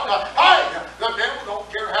of God. Hey, the devil don't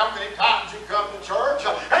care how many times you come to church.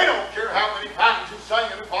 He don't care how many times you sing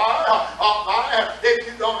in the choir. If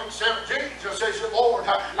you don't accept Jesus as your Lord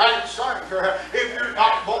and Savior, if you're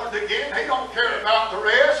not born again, he don't care about the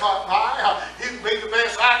rest. You can be the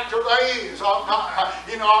best actor there is.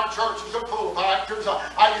 You know, our churches are full of actors.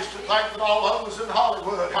 I used to think that all of them was in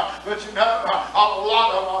Hollywood. But you know, a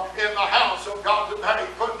lot of them in the house of God today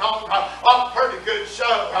putting on a pretty good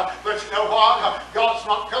show. But you know what? God's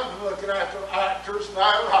not coming looking after actors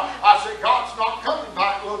now. I said God's not coming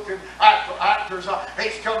back looking after actors.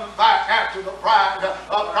 He's coming back after the bride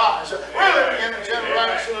of Christ. We're living in a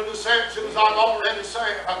generation of deception, as I've already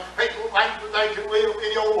said. People think that they can live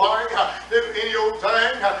any old way, do any old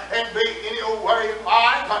thing, and be any old way in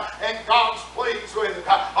life, and God's pleased with it.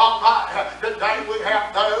 Today we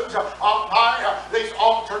have those, these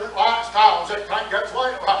alternate lives lifestyles. They think that's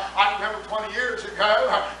well. I remember 20 years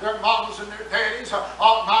ago, their mamas and their daddies,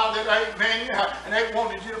 all my that ain't me, and they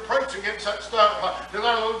wanted you to preach against that stuff. Till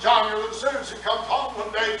their little Johnny or little Susie comes home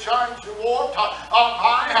one day, changed and warped,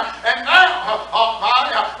 and now,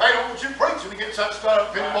 they don't want you preaching against that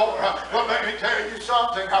stuff anymore. Well, let me tell you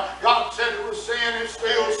something. God said it was sin, it's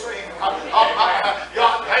still sin.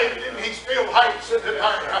 God hated it, and He still hates it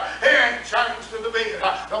today. He ain't changed in the bit.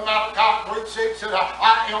 The Malachi 3:6 said,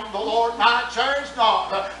 I am the Lord, and I change not.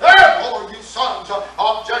 Therefore, you sons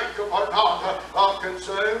of Jacob are not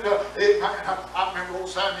consumed. Amen. I remember old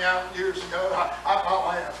Sammy Allen years ago. I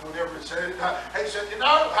laughed whenever he said it. He said, you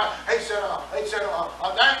know, he said, a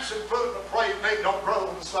dancing foot and a praying knee don't grow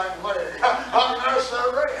in the same leg. No,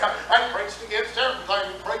 sirree. They preached against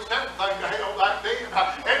everything. They preached everything to hell back then.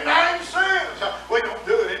 And name sins. We don't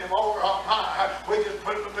do it anymore. We just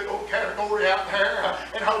put a big old category out there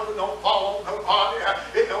and hope it don't fall on nobody.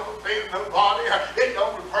 It don't offend nobody. It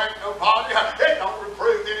don't reprint nobody. It don't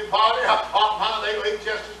reprove anybody. They leave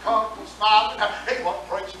just as comfortable smiling. He wasn't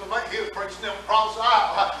preaching to me. He was preaching them across the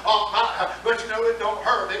aisle. But you know, it don't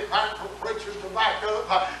hurt. It might for preachers to back up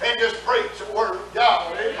and just preach the word of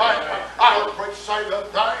God. I heard a preacher say the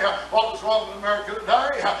other day, what was wrong with America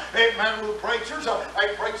today? Amen. With the preachers, they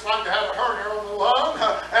preach like they had a hernia on the lung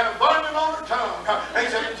and a bunion on their tongue. He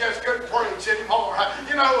said they just couldn't preach anymore.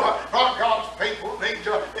 You know, God's people need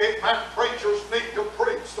to, amen, preachers need to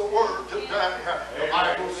preach the word today. The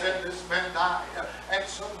Bible said this man died, and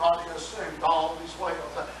somebody assumed all his wealth.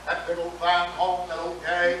 That big old fine home, that old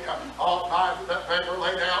gate, all night that paper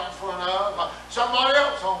laid out in front of. Somebody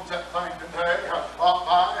else owns that thing today.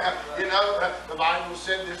 You know, the Bible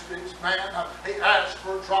said this rich man, he asked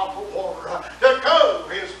for a drop of water to cool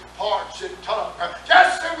his parched tongue.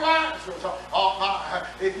 Just in Lazarus,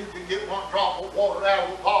 if you can get one drop of water out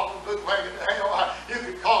of the bottom of the bootlegged to hell, you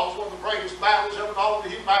could cause one of the greatest battles of all of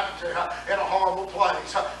humanity in a horrible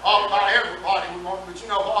place. Everybody would want, but you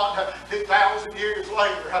know what? 2,000 years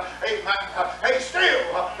later, amen, he's still,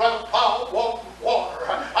 Brother Paul, wanting water.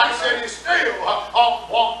 I said he's still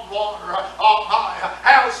wanting water.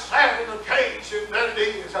 How sad an occasion that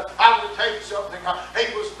it is. I will tell you something. He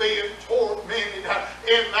was being tormented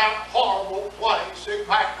in that horrible place.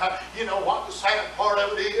 Amen. You know what the sad part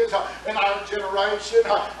of it is? In our generation,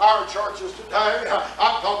 our churches today,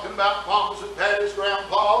 I'm talking about moms and daddies,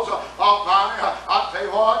 grandpas. I tell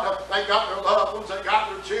you what, they got their loved ones, they got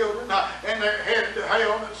their children, and they're headed to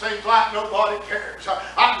hell, and it seems like nobody cares.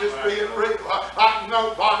 I'm just being real.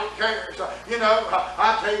 Nobody cares. You know,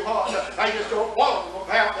 I tell you what, they just don't warn them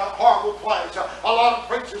about that horrible place. A lot of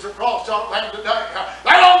preachers across our land today,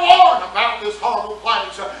 they don't warn about this horrible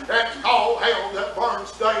place that's called hell that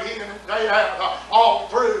burns day in and day out all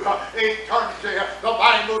through eternity. The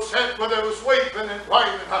Bible said where there was weeping and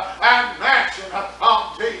wailing and gnashing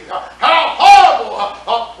of teeth. How horrible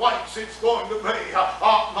a place it's going to be.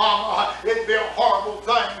 Mama, it'd be a horrible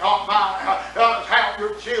thing to have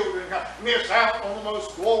your children miss out on the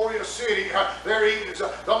most glorious city there is.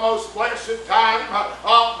 The most blessed time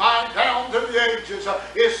of mine down to the ages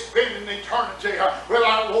is spending eternity with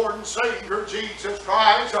our Lord and Savior Jesus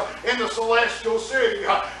Christ in the celestial city.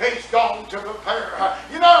 He's gone to prepare.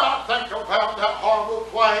 You know, I think about that horrible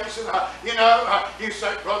place, and you know, you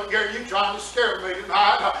say, Brother Gary, you trying to scare me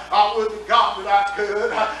tonight. I would to God that I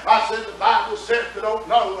could. I said the Bible said that don't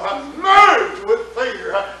know, moved with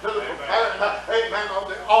fear to the preparing, amen, of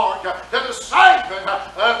the ark, to the saving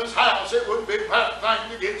of his house. It wouldn't be a bad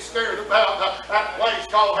thing to get scared about that place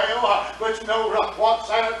called hell. But you know what's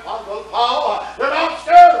sad, Brother Paul? They're not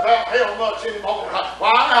scared about hell much anymore.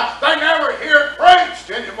 Why? They never hear it preached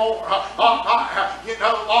anymore. You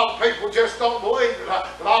know, a lot of people just don't believe it.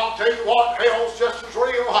 But I'll tell you what, hell's just as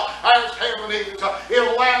real as heaven is.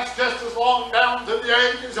 It'll last just as long down to the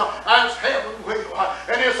ages as heaven will.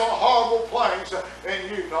 And it's a horrible place, and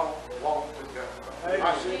you don't want to go.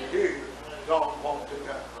 I said, you don't want to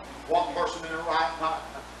go. One person in their right mind.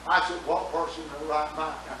 I said, what person in their right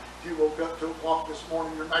mind? If you woke up 2 o'clock this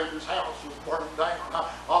morning, your neighbor's house was burned down.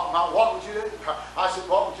 What would you do? I said,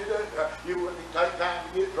 what would you do? You wouldn't even take time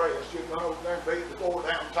to get dressed. You'd run over there and beat the door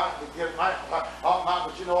down tight to get them out.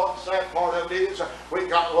 But you know what the sad part of it is? We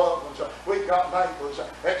got loved ones. We got neighbors.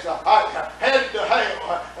 It's headed to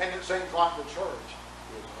hell. And it seems like the church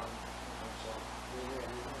is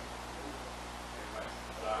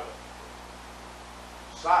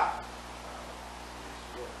silent.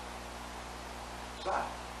 Silent.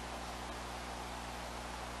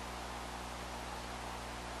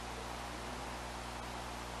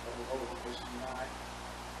 This night,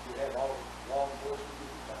 you have all law enforcement at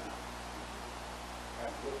the time.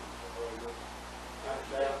 I'm looking for her. I'm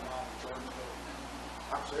down my church.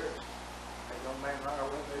 I'm serious. That young man right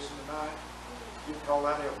over there missing tonight, you'd call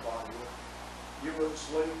that everybody. You wouldn't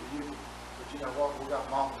sleep, but you know what? We got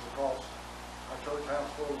mamas across our church house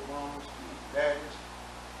full of mamas, daddies,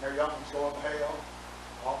 and their young ones going to hell,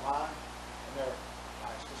 all mine, and they're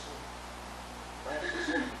nice to see. Nice to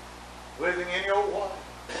see. Living any old way.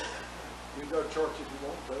 You go to church if you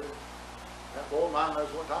want to. That boy of mine knows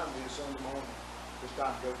what time it is Sunday morning. It's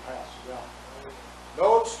time to go to the house of God.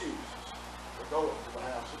 No excuses for going to the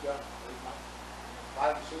house of God.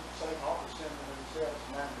 I can sit the same heart as sin in themselves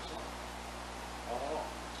and man the son. Oh,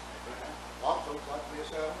 a lot of folks like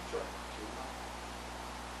this out in the church.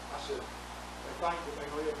 I said, they think that they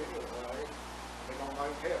live here, right? They're going to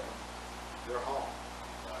make heaven their home.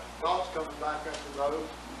 God's coming back after those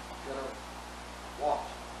that are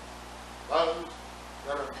watching. Those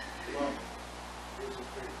that are loving His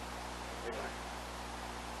appeal. Amen.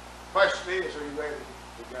 Question is, are you ready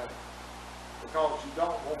to go? Because you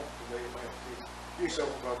don't want to be a man. You say,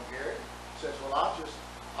 well, Brother Gary says, well,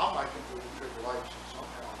 I'm making through the tribulation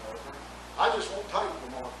somehow or another. I just won't take the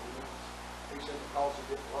mark of the beast. He said, because of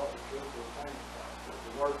it, love the truth of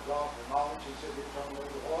the word of God, the knowledge. He said, it turned over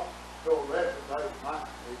to what? To a reprobate mind.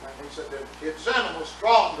 He said that it sent them with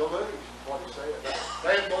strong delusion, is what he said.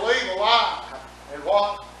 They believe a lie. And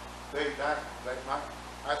what? They might.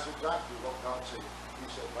 That's exactly what God said. He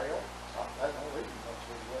said, well, that don't lead you much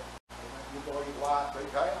anyway. You believe a lie, they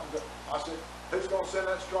damned. I said, who's going to send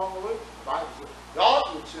that strong delusion? The Bible said, God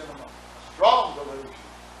would send them a strong delusion.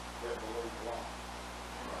 They believe a lie.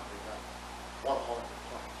 What a horrible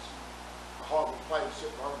place. A horrible place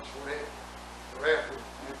that burns forever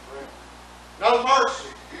and forever. No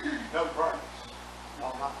mercy, no grace.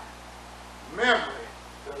 All mine. Memory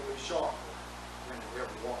will be sharper than it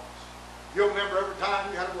ever was. You'll remember every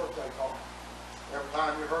time you had a birthday party. Every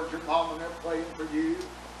time you heard your mom and them praying for you,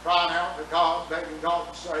 crying out to God, begging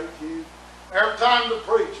God to save you. Every time the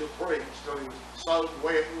preacher preached till he was soaked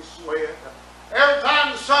wet with sweat. Every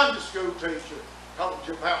time the Sunday school teacher told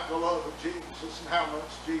you about the love of Jesus and how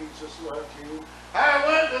much Jesus loved you. I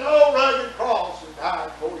went to an old rugged cross and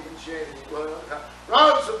died for you and shed his blood.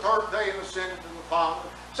 Rose the third day and ascended to the Father.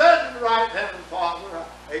 Sat at the right hand of the Father.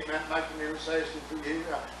 Amen. Making intercession for you.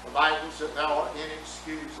 The Bible said thou art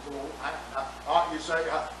inexcusable. You say,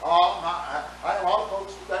 oh my, a lot of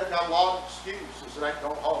folks today got a lot of excuses that ain't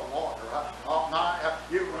going to hold water. Oh my,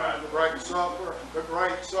 you remember the great supper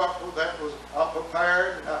that was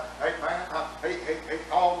prepared. Amen. He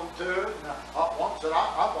called them to it. And, one said,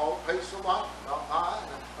 I bought a piece of wine.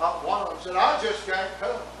 One of them said, I just can't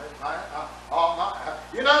come. Amen.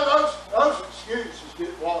 You know, those excuses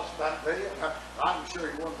get washed back then. I can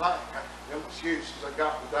assure you one thing. Them excuses I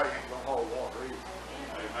got today ain't going to hold water either.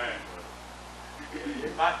 Amen.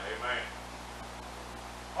 Amen.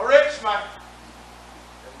 A rich man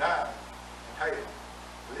that died in hell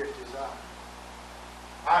lift his eye.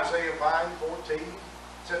 Isaiah 5:14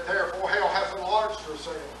 said, therefore hell hath enlarged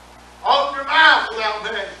herself. Open your mouth without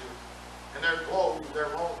measure, and their glory, their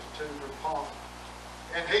multitude upon it.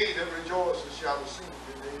 And he that rejoices shall ascend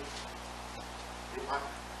to thee. Amen.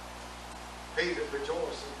 He that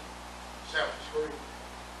rejoices shall scream.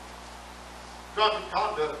 Drunken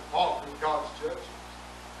conduct alters God's judgment,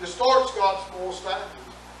 distorts God's moral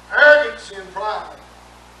standards, arrogance and pride,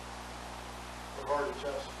 perverted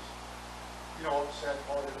justice. You know what the sad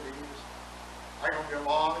part of it is? There's going to be a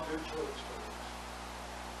lot of good church folks.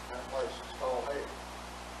 That place is called hell.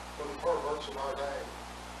 For the perverts of our day,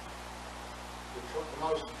 the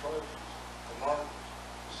most atrocious, the murderers,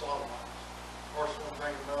 the sodomites. First one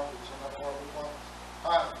thing about it is in that horrible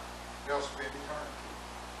place. They'll spend eternity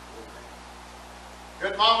with me.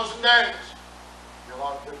 Good mamas and daddies. There are a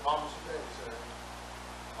lot of good mamas and daddies there.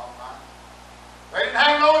 All right. They didn't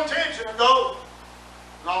have no intention of going.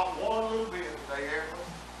 Not one little bit that they ever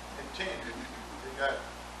intended to go.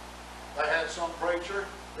 They had some preacher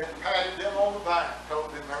that patted them on the back, told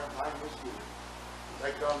them everything was good.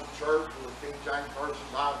 They come to church with a King James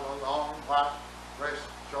person's eyebrows on, white dress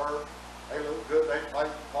to church. They look good, they play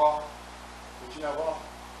the part. But you know what?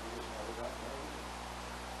 We just never got married.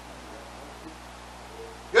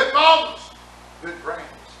 Good mamas, good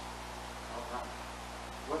grannies. All right.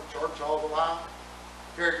 Went to church all the while,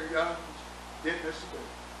 carried their young ones, did this and that.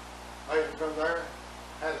 They would come there,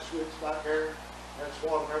 had a switch back there, had a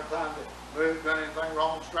swat them every time they moved, done anything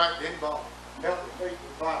wrong, strike anybody, help their feet to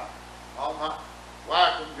the fire. All night.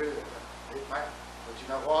 Whack them good. Amen. But you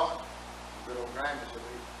know what? The good old grannies will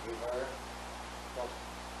be there.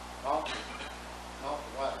 Not the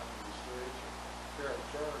white in the streets or Carroll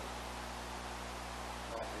Church.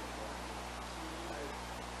 Not the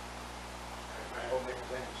Amen. Oh, make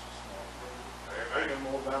things this morning.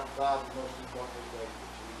 Now, God, the most important day is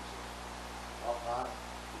Jesus. All right?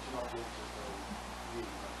 But you know, Jesus, though, you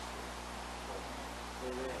must.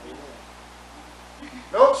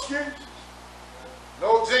 No excuses. No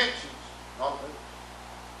exemptions. Not this.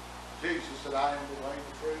 Jesus said, I am the way,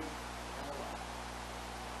 the truth, and the life.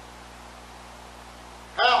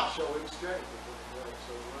 How shall we escape if we neglect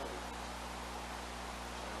so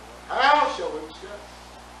right? How shall we escape?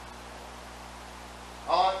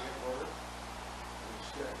 I like that word.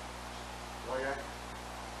 Escape. Way out.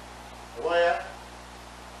 The way out.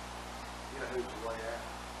 You know who's the way out?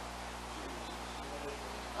 Jesus.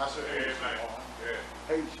 I said, he's the one.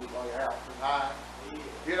 He's the way out tonight.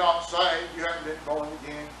 You're not saved. You haven't been born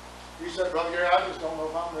again. You said, Brother Gary, I just don't know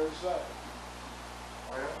if I'm really saved.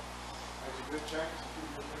 Well, there's a good chance that you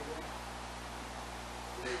will be there.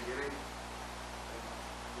 You need to get in.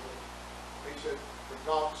 He said, for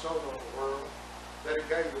God so loved the world that he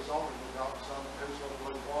gave his only begotten Son, and whosoever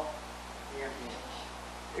believe what? In him.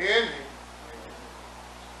 In him.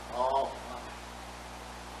 Oh,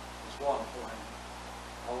 it's wonderful.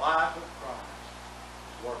 A life of Christ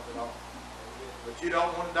is worth it all. But you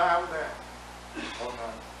don't want to die with that. Oh no.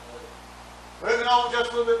 Moving on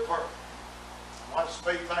just a little bit further. I want to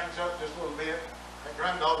speed things up just a little bit. A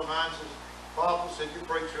granddaughter of mine says, Papa said, you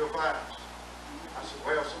preach real fast. I said,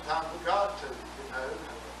 well, sometimes we got to, you know.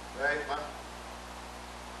 Right?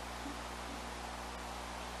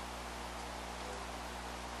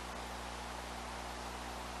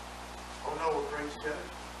 Oh, Noah preached it.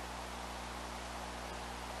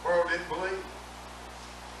 The world didn't believe.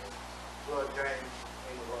 Flood came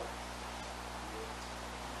anyway.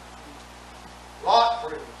 Lot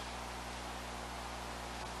preached.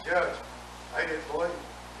 Judgment. They didn't believe.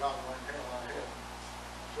 God went hell on hell.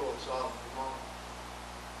 So it's Sodom and Gomorrah.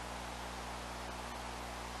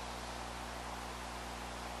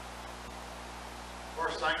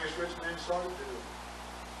 First thing this rich man started doing,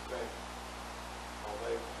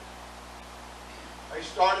 they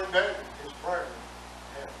started begging his prayer.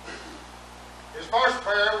 His first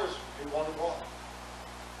prayer was he wanted water.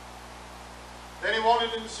 Then he wanted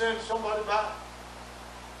him to send somebody back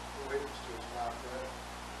to witness to his life there.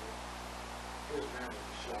 His memory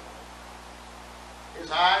was shot. His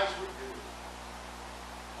eyes were good.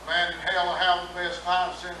 A man in hell will have the best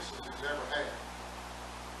 5 senses he's ever had.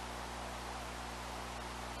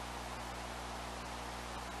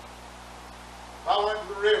 I went to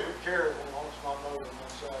the river at Carrollton once, my mother on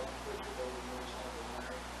one side, and put your baby in something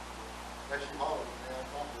there. Unless you hollered at me, I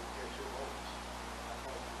probably would catch your voice. I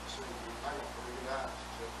thought you could see you. I got pretty good eyes,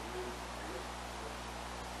 except for you.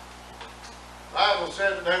 The Bible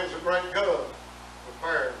said that there was a great gulf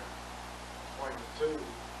prepared between the two.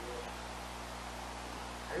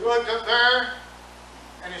 He looked up there,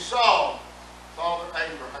 and he saw Father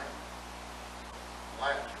Abraham,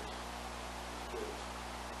 Lazarus.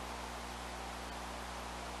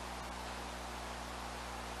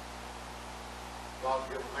 God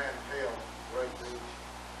give a man in hell great vision.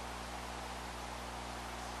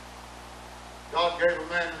 God gave a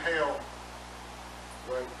man in hell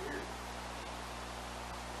great fear.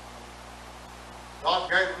 God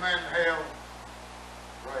gave a man in hell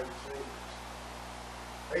great fears.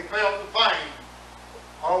 He felt the pain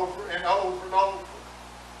over and over and over.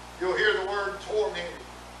 You'll hear the word tormented.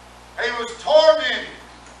 He was tormented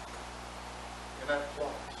in that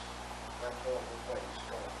place, that horrible place.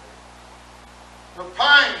 The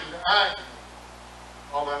pain, the agony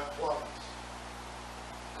of that place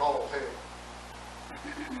called hell.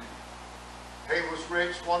 He was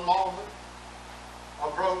rich one moment, a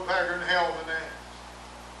broke beggar in hell the next.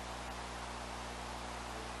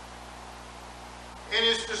 In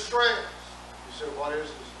his distress, you say, what is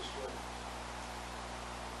this distress?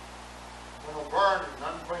 When a burning,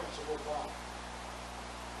 unquenchable fire.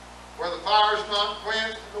 Where the fire is not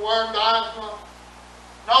quenched and the worm dies not.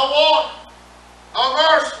 No water. No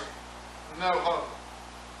mercy, no hope.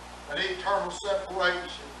 An eternal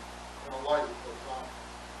separation in a lake of fire.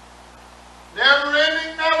 Never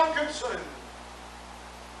ending, never consuming.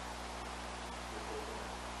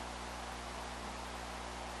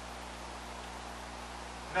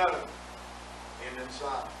 No end in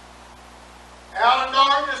sight. Out in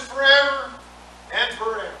darkness forever and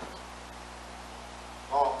forever.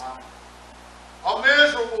 Oh, a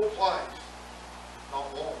miserable place.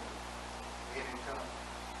 Not warm.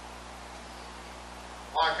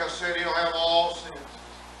 Like I said, he'll have all senses.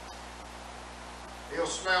 He'll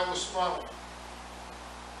smell the smoke.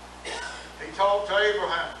 He talked to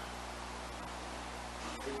Abraham.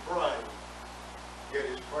 He prayed. Yet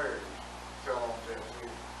his prayers fell on deaf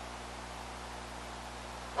ears.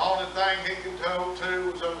 The only thing he could tell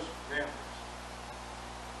to was those memories.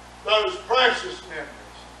 those precious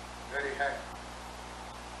memories that he had.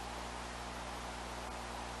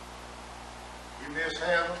 You miss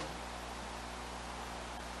heaven,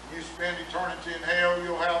 you spend eternity in hell,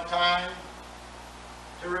 you'll have time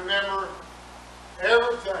to remember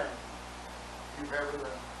everything you've ever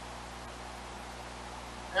done.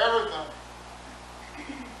 Everything.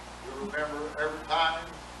 You'll remember every time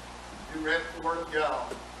you read the Word of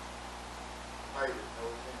God. Made it no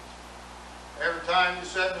sense. Every time you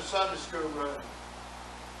sat in the Sunday school room,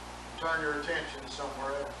 you turn your attention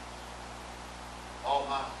somewhere else. Oh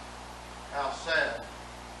my, how sad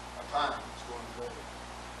a time it's going to be.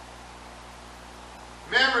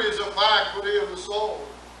 Memory is a faculty of the soul.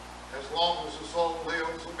 As long as the soul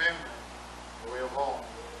lives, a memory will live on.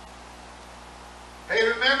 He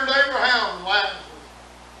remembered Abraham and Lazarus.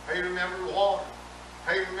 He remembered Warren.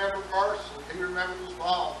 He remembered Mercy. He remembered his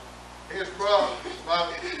father, his brothers, his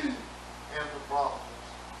mother, and the prophets.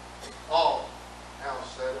 All how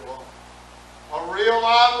sad it was. A real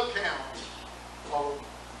live account of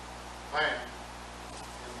man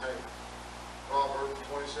in heaven. Proverbs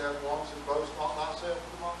 27:1 says, boast not thyself in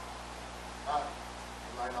the moment.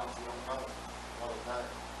 You may not be on know what a day.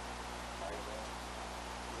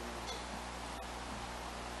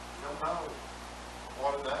 You don't know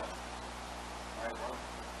what a day. Right, what?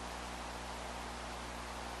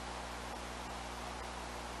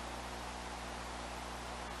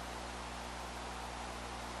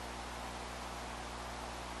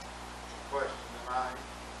 Question tonight.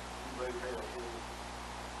 You believe hell is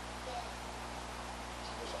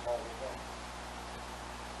it's a horrible thing.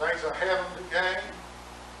 There's a heaven to gain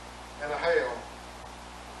and a hell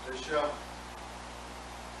to show.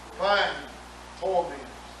 Pain, torment.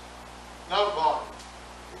 Nobody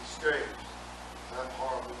escapes that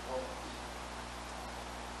horrible place.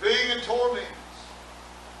 Being in torments.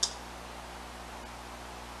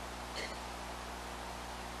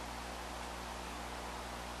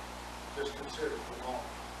 Just consider for a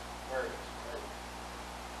moment where it is.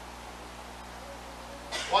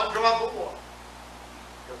 One drop of water.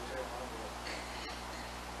 Go tell my brother.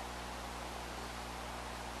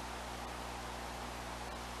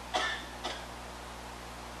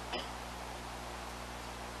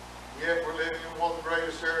 Yet we're living in one of the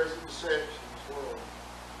greatest areas of deception in this world.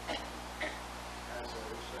 That's what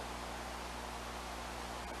we say.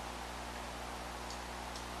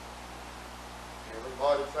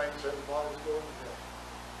 Everybody thinks everybody's going to heaven.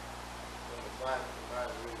 But the fact of the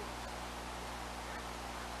matter is,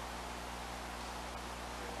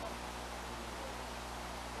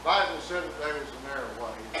 the Bible said that there is a narrow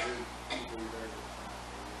way to do there.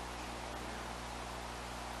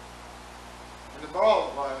 And the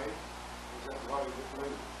broad way is that way that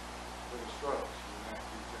leads to destruction in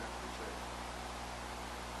Matthew chapter 6.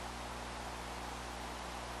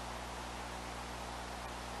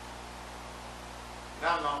 And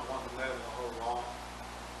I'm not one to live in a whole lot.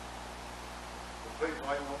 The people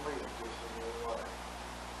ain't going to be just in the other way.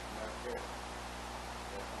 And that's it.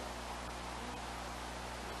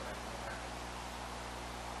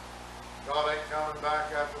 God ain't coming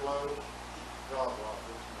back after load. God brought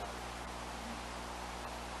this night.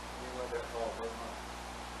 You let that fall very much.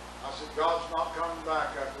 I said, God's not coming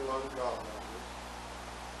back after load. God brought this.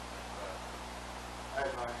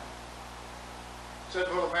 Amen. Said,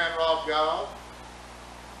 will a man rob God?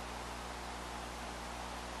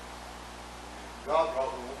 God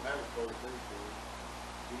probably won't never go to these fools.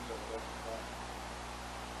 He's a blessed God.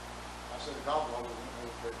 I said, God probably won't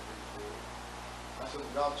never go to these fools. I said,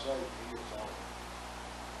 God saved me, he gets all of it.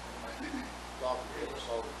 God forgives us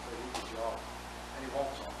all, so he gets you all. And he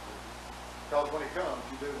wants something to you. Because when he comes,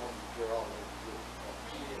 you do want him to share all of it.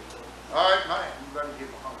 All right, man, you better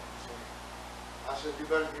give him 100%. I said, you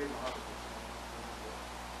better give him 100%.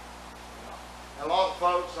 And a lot of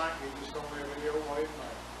folks think he's just going to live any old way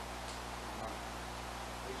man.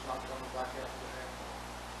 He's not coming back after that.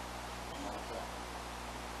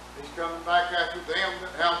 He's coming back after them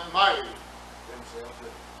that haven't made themselves.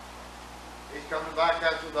 He's coming back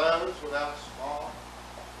after those without spot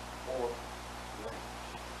or blemish.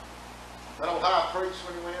 That old high priest,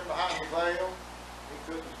 when he went in behind the veil, he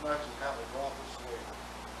couldn't as much as have a drop of sweat.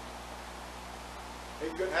 He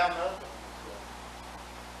couldn't have nothing.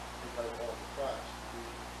 He paid all the price.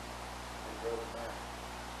 He drove it down.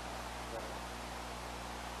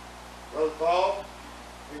 Brother Paul,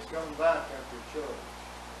 he's coming back after the church.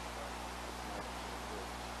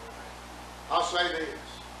 I'll say this.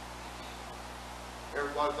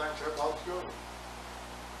 Everybody thinks everybody's good.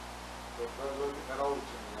 But look at that old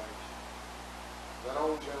generation. That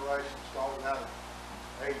old generation started out of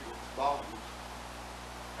Egypt's bondage.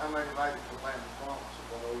 How many made it to the land of promise?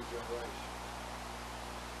 one of each generation.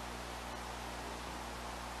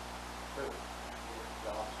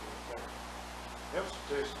 Them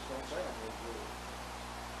statistics don't sound real good.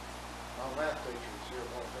 My math teacher is here,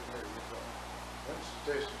 one thing here, them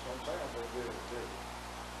statistics don't sound real good, do they?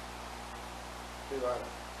 2 out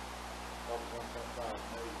of 1.5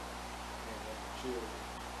 million children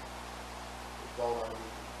was brought out of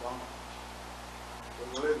bondage.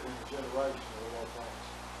 But we live in a generation of all things.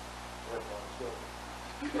 Everybody's going.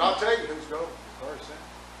 But I'll tell you who's going. It's very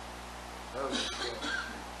simple. Notice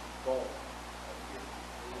born.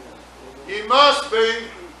 Ye must be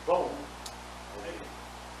born.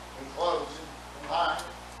 In closing, in life,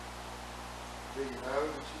 do you know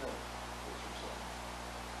that you know what you're saying?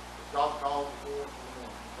 If God calls you forth in the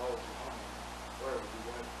morning, He calls you home, where would you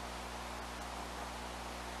wait?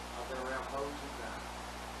 I've been around folks who died.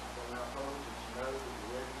 I've been around folks that you know that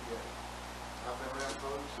you're ready to go. I've been around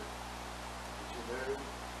folks that you knew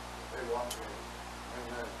that they weren't ready. They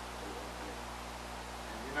know they weren't ready.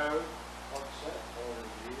 And you know what the sad part of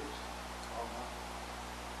it is?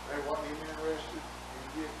 They wasn't even interested in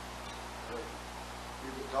getting ready.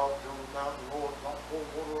 You could talk to them about the Lord like pour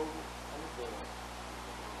water over on the floor.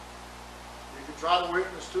 You could try to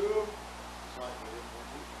witness to them. It's like they didn't want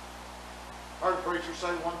to. I heard a preacher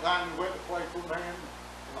say one time he went to pray for a man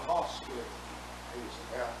in the hospital. He was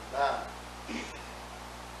about to die.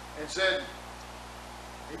 And said,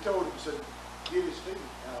 he told him, said, get his feet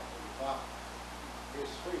out of the fire.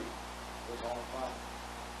 His feet was on fire.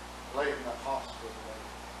 Laid in the hospital.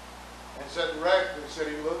 And said directly, said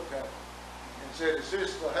he looked at him and said, is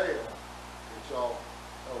this the hell that y'all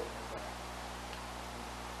told me about?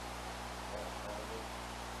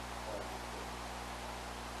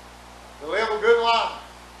 To live a good life.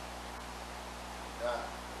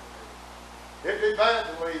 It'd be bad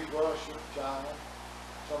to leave Russia, China,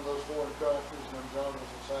 some of those foreign countries and them jungles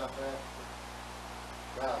in South Africa.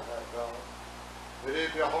 God, that God. But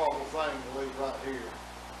it'd be a horrible thing to leave right here.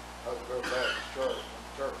 Up to go back to church.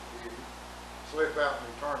 Church did. Slip out in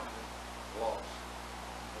eternity, lost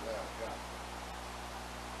without God.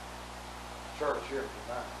 Church here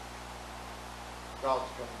tonight. God's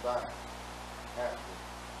coming back after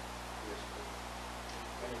this week.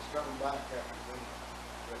 And He's coming back after this.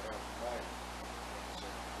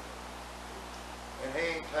 And He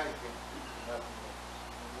ain't taking nothing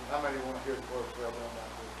else. How many want to hear the word well done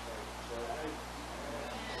out there?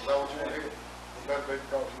 Is that what you want to hear? It better be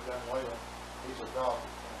because He's done well. He's a God.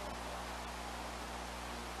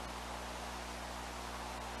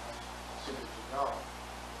 Send it to God.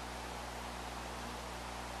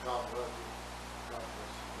 God loves you. God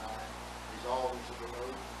bless you tonight. He's always a below.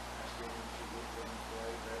 Asking Him to look for Him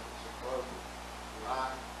today. That is a brother.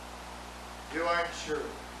 Right? You ain't sure.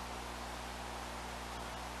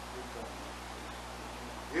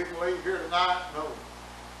 You can leave here tonight knowing.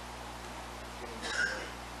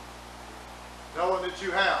 Knowing that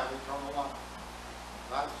you have eternal life.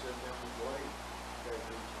 The Bible said them who believe gave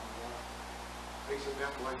eternal life. He said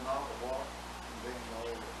them believe not the what? Condemned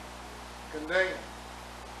already. Condemned.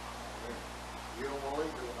 You don't want to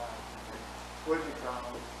leave here tonight. Would you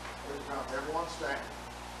come? Would you come? Everyone stand.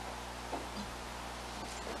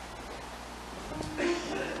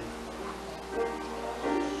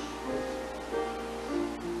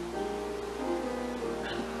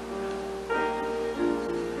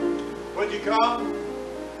 Would you come?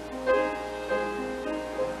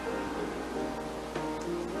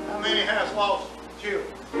 How many has lost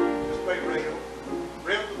children? Just be real.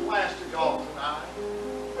 Rip the plastic off tonight.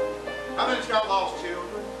 How many's got lost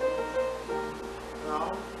children?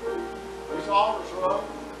 No. These altars are up.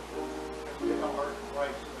 Get no hurt and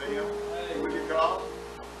praise to them. Hey. Would you come?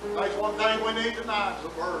 That's one thing we need tonight is a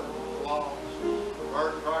burden of the lost. The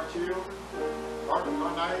burden of our children. The burden of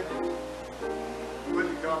our neighbors. Would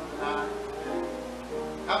you come tonight?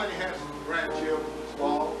 How many have some grandchildren that's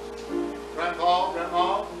lost? Grandpa,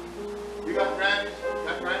 grandma? You got grannies?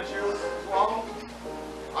 Got grandchildren that's lost?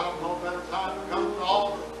 I don't know a better time to come to the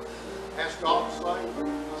altar. Ask God to save them. I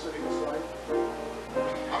said He will save them.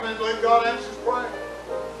 I mean, believe God answers prayer.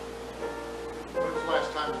 When's the last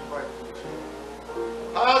time you prayed for your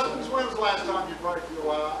children? Husbands, when's the last time you prayed for your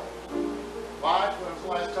wife? Wife, when's the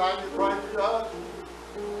last time you prayed for your husband?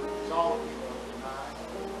 It's all tonight.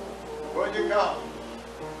 Would you come?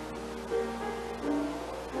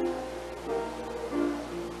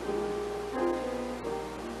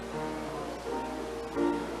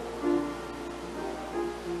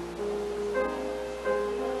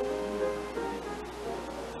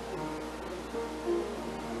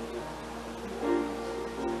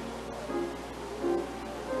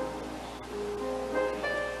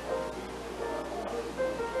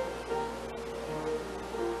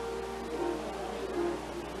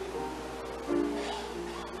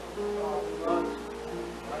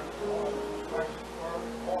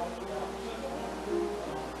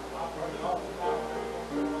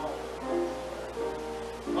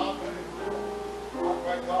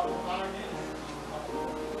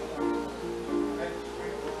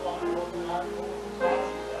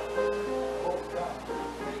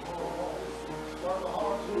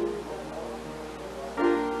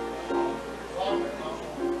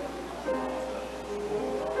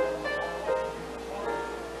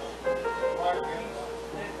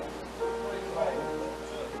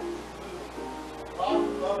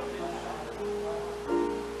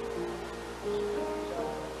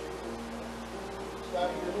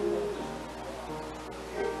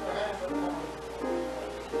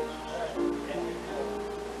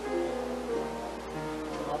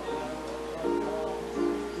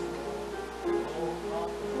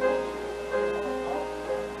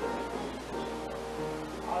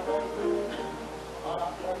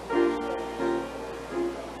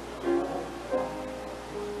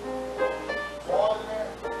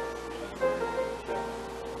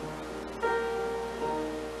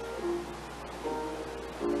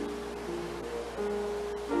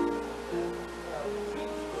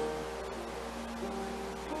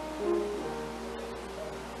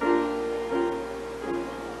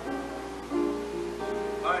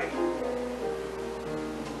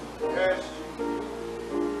 Yes.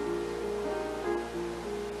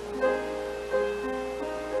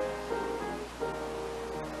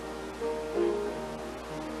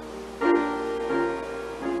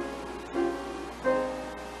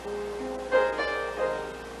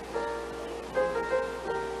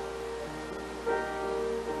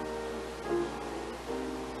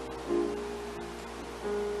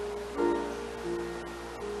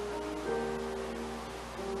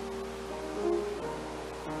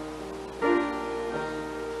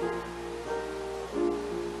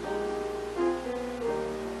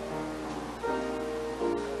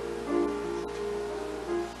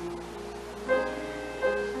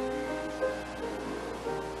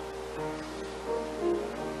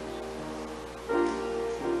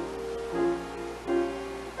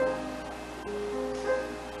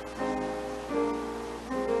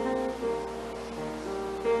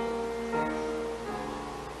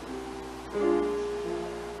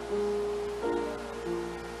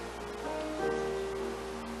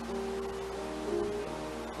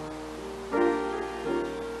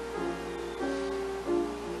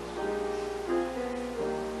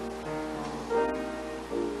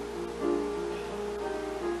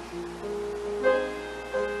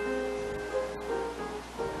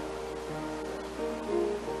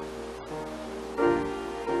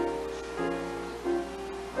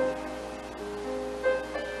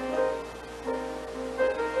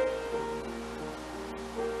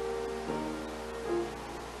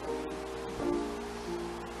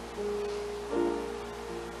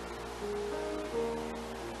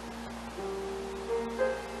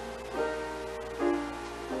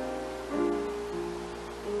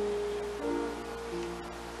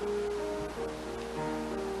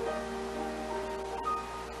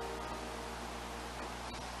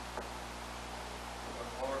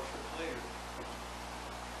 Our hearts are clear.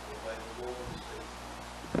 We'll make the Lord see.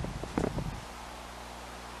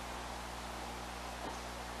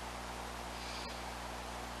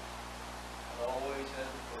 It always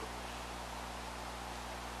has a purpose.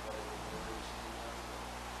 Whatever the Lord is in our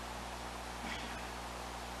life.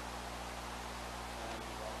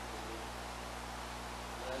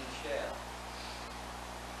 None shall.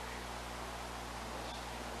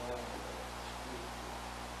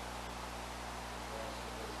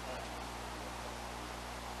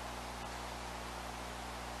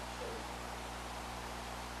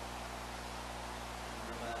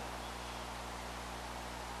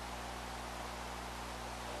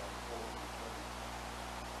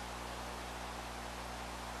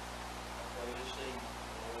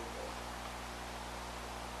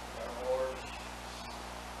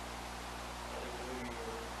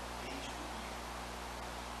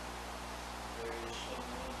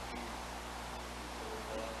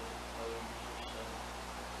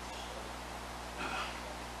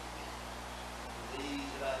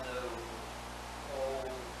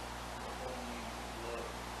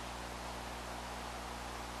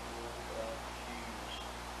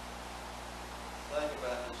 Think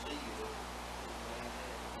about the seal of man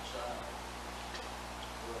inside.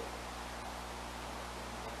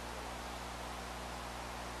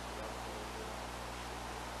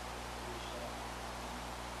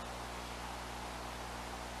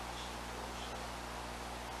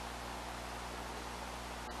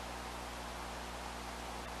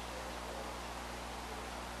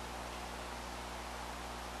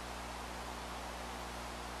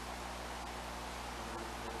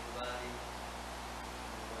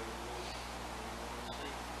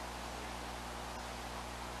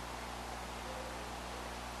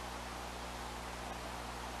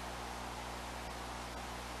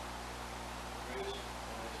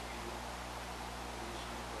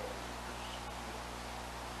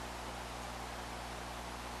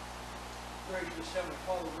 Gracious Heavenly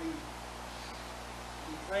Father, we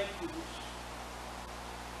thank you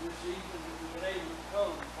this evening that we've been able to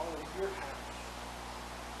come, Father, to your house.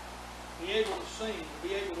 Be able to sing, to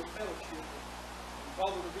be able to fellowship, and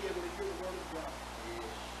Father, to be able to hear the word of God.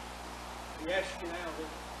 Yes. We ask you now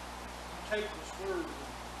that you take this word,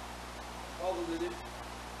 and Father, that it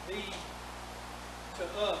be to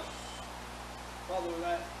us, Father,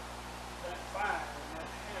 that fire and that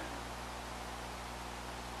hammer,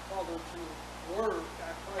 Father, to work,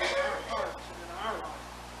 I pray, in our hearts and in our life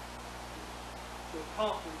to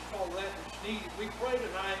accomplish, Father, that which is needed. We pray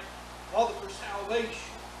tonight, Father, for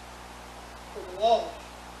salvation, for the lost.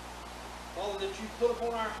 Father, that you put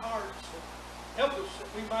upon our hearts, help us that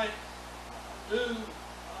we might do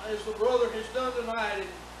as the brother has done tonight,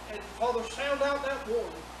 and Father, sound out that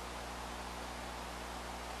warning.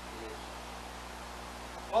 Yes.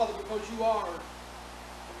 Father, because you are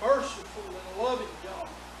a merciful and a loving God.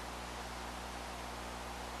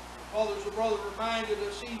 Father, as the brother reminded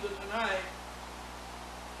us even tonight,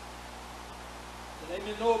 that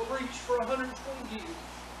Amen, Noah preached for 120 years.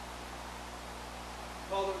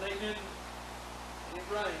 Father, Amen, and it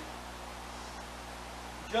rained.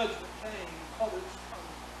 Judgment came. Father, it's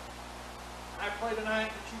coming. I pray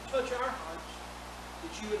tonight that you touch our hearts,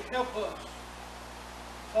 that you would help us,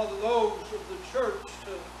 Father, those of the church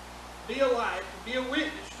to be a light, to be a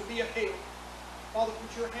witness, to be a help. Father,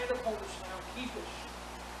 put your hand upon us now. Keep us.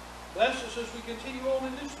 Bless us as we continue on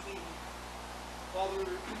in this meeting. Father,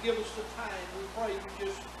 you give us the time. We pray you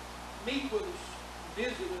just meet with us,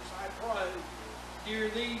 visit us, I pray,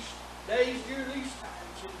 during these days, during these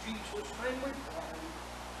times. In Jesus' name we pray.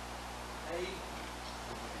 Amen.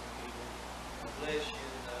 God bless you.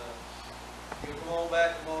 And you'll come on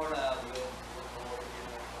back tomorrow night. We'll come over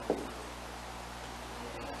again.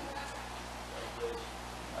 God bless you.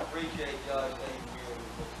 I appreciate y'all staying here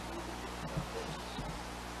with us.